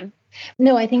 Yeah, go ahead.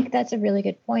 No, I think that's a really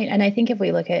good point. And I think if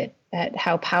we look at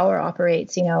how power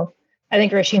operates, I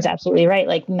think Roisin's absolutely right.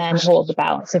 Like, men hold the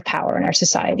balance of power in our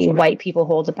society. White people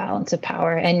hold the balance of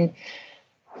power. And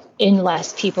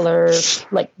unless people are,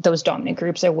 like, those dominant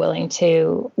groups are willing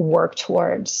to work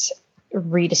towards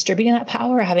redistributing that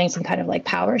power, or having some kind of like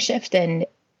power shift, then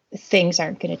things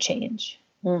aren't going to change.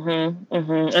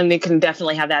 And they can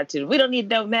definitely have that too. We don't need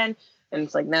no men. And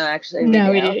it's like, no, actually, we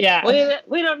do. Yeah.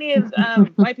 We don't need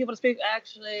white people to speak.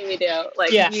 Actually, we do.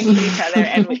 Like, we need each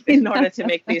other in order to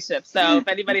make these shifts. So if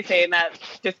anybody's saying that,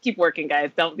 just keep working,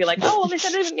 guys. Don't be like, oh, well, they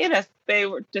said they didn't need us. They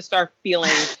just start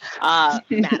feeling mad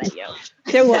at you.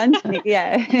 So one,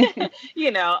 yeah.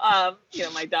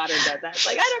 My daughter does that. It's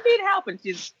like, I don't need help, and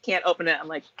she just can't open it. I'm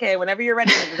like, okay, whenever you're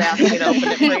ready to ask me to open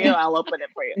it for you, I'll open it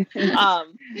for you.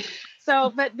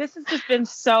 But this has just been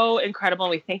so incredible.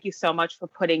 And we thank you so much for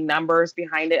putting numbers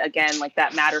behind it. Again, like,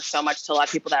 that matters so much to a lot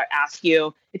of people that ask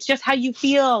you. It's just how you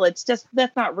feel. It's just,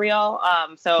 that's not real.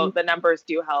 So the numbers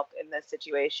do help in this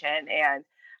situation. And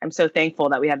I'm so thankful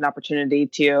that we had an opportunity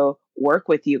to work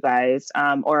with you guys,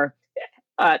 or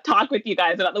talk with you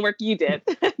guys about the work you did.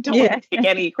 Don't want to take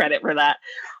any credit for that.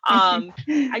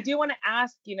 I do want to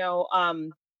ask,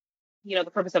 the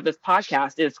purpose of this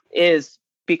podcast is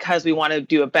because we want to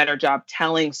do a better job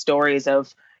telling stories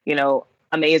of,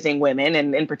 amazing women,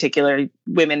 and in particular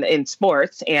women in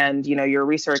sports. And, your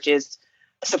research is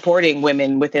supporting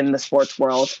women within the sports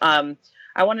world. I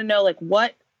want to know, like,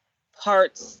 what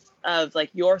parts of like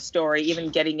your story, even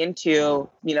getting into,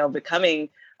 becoming,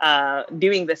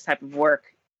 doing this type of work,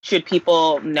 should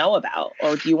people know about,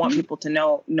 or do you want people to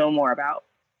know more about?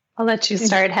 I'll let you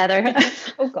start, Heather.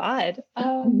 Oh God.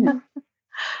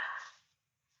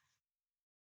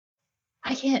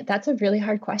 I can't. That's a really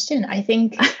hard question. I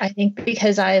think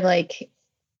because I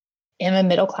am a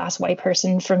middle-class white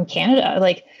person from Canada,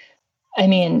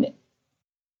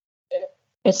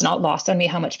 it's not lost on me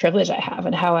how much privilege I have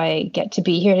and how I get to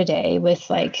be here today with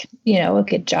a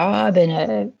good job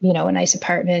and a nice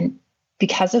apartment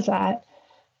because of that.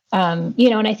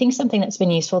 And I think something that's been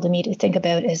useful to me to think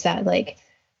about is that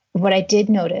what I did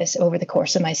notice over the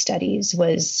course of my studies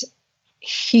was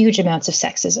huge amounts of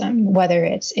sexism, whether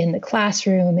it's in the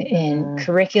classroom, in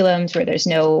curriculums where there's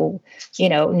no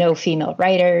female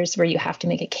writers, where you have to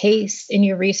make a case in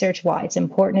your research why it's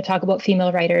important to talk about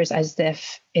female writers, as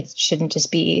if it shouldn't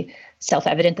just be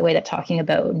self-evident the way that talking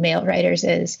about male writers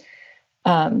is.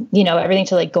 Everything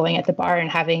to like going at the bar and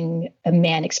having a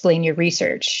man explain your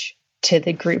research to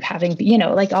the group, having,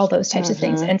 like all those types of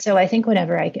things. And so I think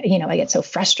whenever I get so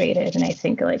frustrated and I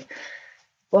think like,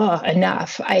 well,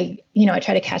 enough, I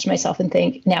try to catch myself and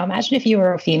think, now imagine if you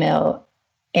were a female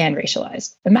and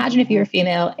racialized. Imagine if you were a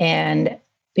female and,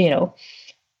 a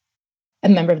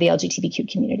member of the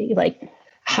LGBTQ community, like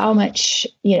how much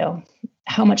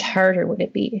harder would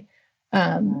it be?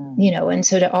 And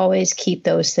so to always keep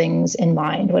those things in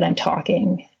mind when I'm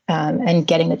talking, and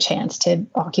getting the chance to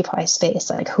occupy space,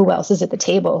 like who else is at the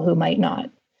table who might not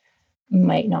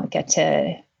get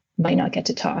to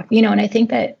talk, and I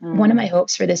think that one of my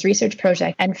hopes for this research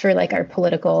project and for like our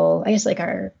political, I guess like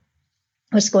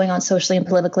what's going on socially and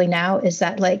politically now is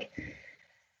that like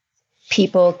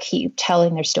people keep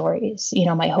telling their stories.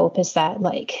 My hope is that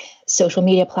like social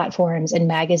media platforms and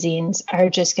magazines are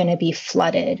just going to be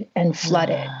flooded and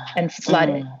flooded and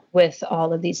flooded with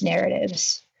all of these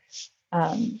narratives,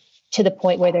 to the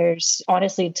point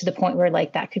where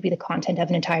like that could be the content of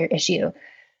an entire issue,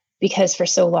 because for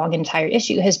so long an entire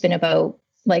issue has been about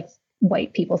like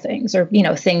white people things, or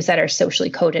things that are socially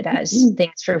coded as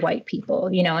things for white people,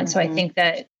 and so I think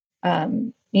that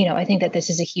this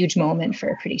is a huge moment for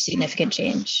a pretty significant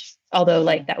change, although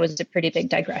like that was a pretty big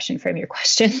digression from your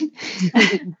question.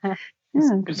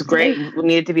 It was great. It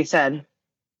needed to be said.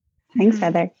 Thanks,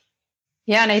 Heather.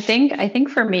 Yeah. And I think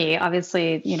for me,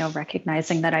 obviously,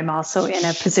 recognizing that I'm also in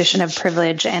a position of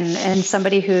privilege and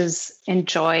somebody who's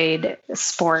enjoyed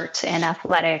sport and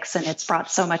athletics, and it's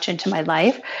brought so much into my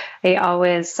life. I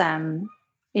always, I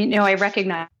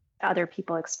recognize other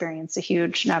people experience a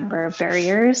huge number of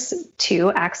barriers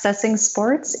to accessing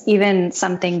sports, even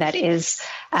something that is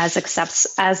as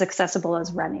accessible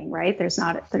as running, right? There's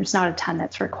not a ton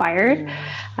that's required.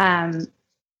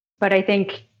 But I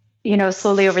think,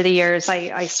 slowly over the years,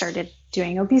 I started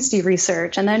doing obesity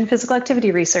research and then physical activity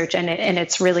research, and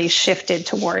it's really shifted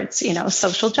towards,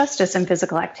 social justice and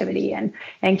physical activity and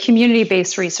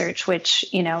community-based research, which,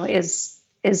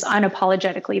 is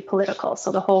unapologetically political.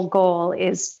 So the whole goal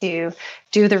is to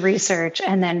do the research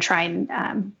and then try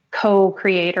and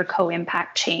co-create or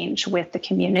co-impact change with the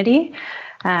community.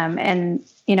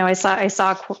 I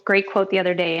saw a great quote the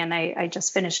other day, and I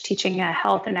just finished teaching a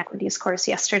health and equities course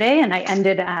yesterday, and I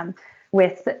ended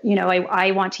with,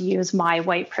 I want to use my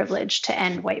white privilege to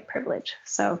end white privilege.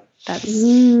 So that's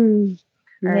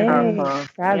part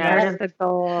of the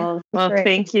goal. Well,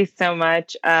 thank you so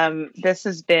much. This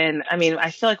has been,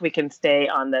 I feel like we can stay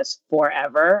on this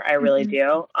forever. I really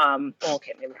do.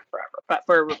 Okay, maybe not forever, but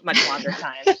for a much longer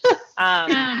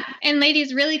time. And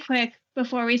ladies, really quick,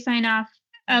 before we sign off,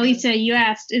 Lisa, you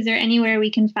asked, is there anywhere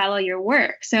we can follow your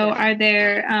work? So are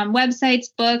there websites,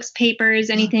 books,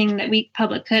 papers, anything that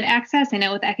public could access? I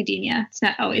know with academia, it's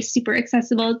not always super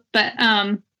accessible, but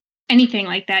anything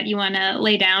like that you want to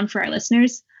lay down for our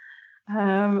listeners?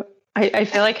 I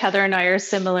feel like Heather and I are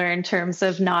similar in terms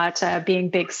of not being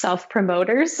big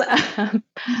self-promoters.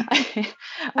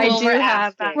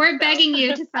 We're begging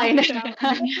you to sign my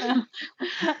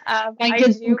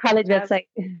college website.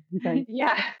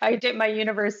 Yeah, I did my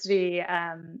university.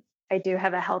 I do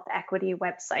have a health equity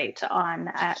website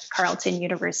at Carleton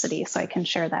University, so I can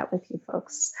share that with you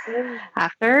folks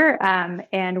after.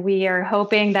 And we are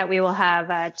hoping that we will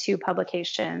have 2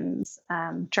 publications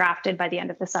drafted by the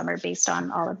end of the summer based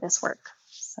on all of this work.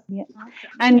 So, yeah.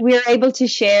 And we're able to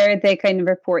share the kind of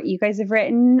report you guys have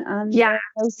written on the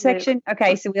section.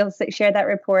 Okay, so we'll share that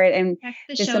report, and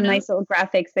there's some nice little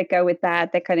graphics that go with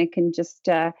that kind of can just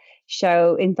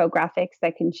show infographics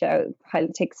that can show how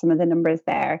to take some of the numbers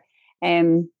there.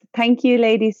 Thank you,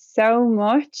 ladies, so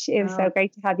much. It was so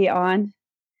great to have you on.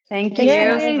 Thank you.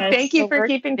 Thank you for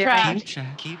keeping track. Keep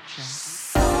track. Keep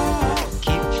track.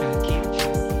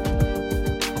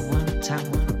 One time.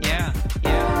 Yeah.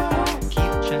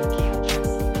 Keep track.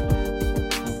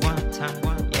 One time.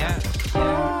 Yeah.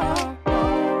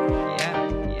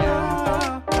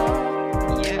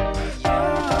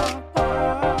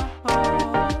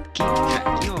 Keep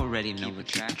track. You already know what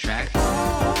keep track.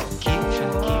 Keep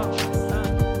track.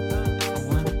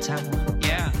 One time.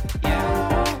 Yeah.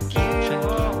 Keep track.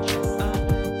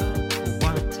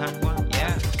 One time.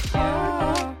 Yeah.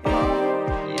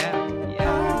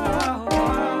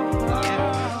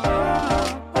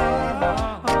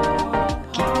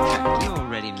 Keep track. You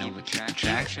already know what keep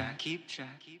track. Keep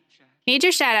track.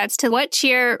 Major shout-outs to What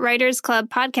Cheer Writers Club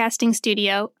Podcasting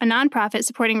Studio, a nonprofit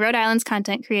supporting Rhode Island's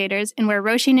content creators and where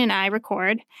Roshin and I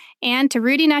record, and to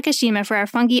Rudy Nakashima for our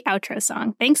funky outro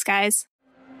song. Thanks, guys.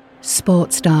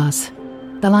 Sports stars.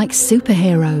 They're like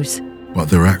superheroes. But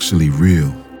they're actually real.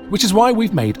 Which is why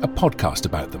we've made a podcast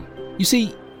about them. You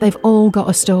see, they've all got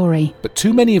a story. But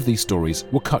too many of these stories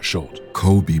were cut short.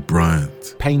 Kobe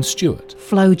Bryant. Payne Stewart.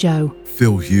 Flojo.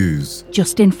 Phil Hughes.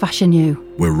 Justin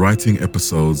Fashanu. We're writing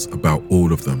episodes about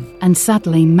all of them. And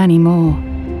sadly, many more.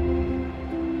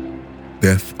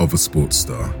 Death of a Sports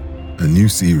Star, a new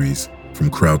series from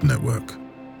Crowd Network.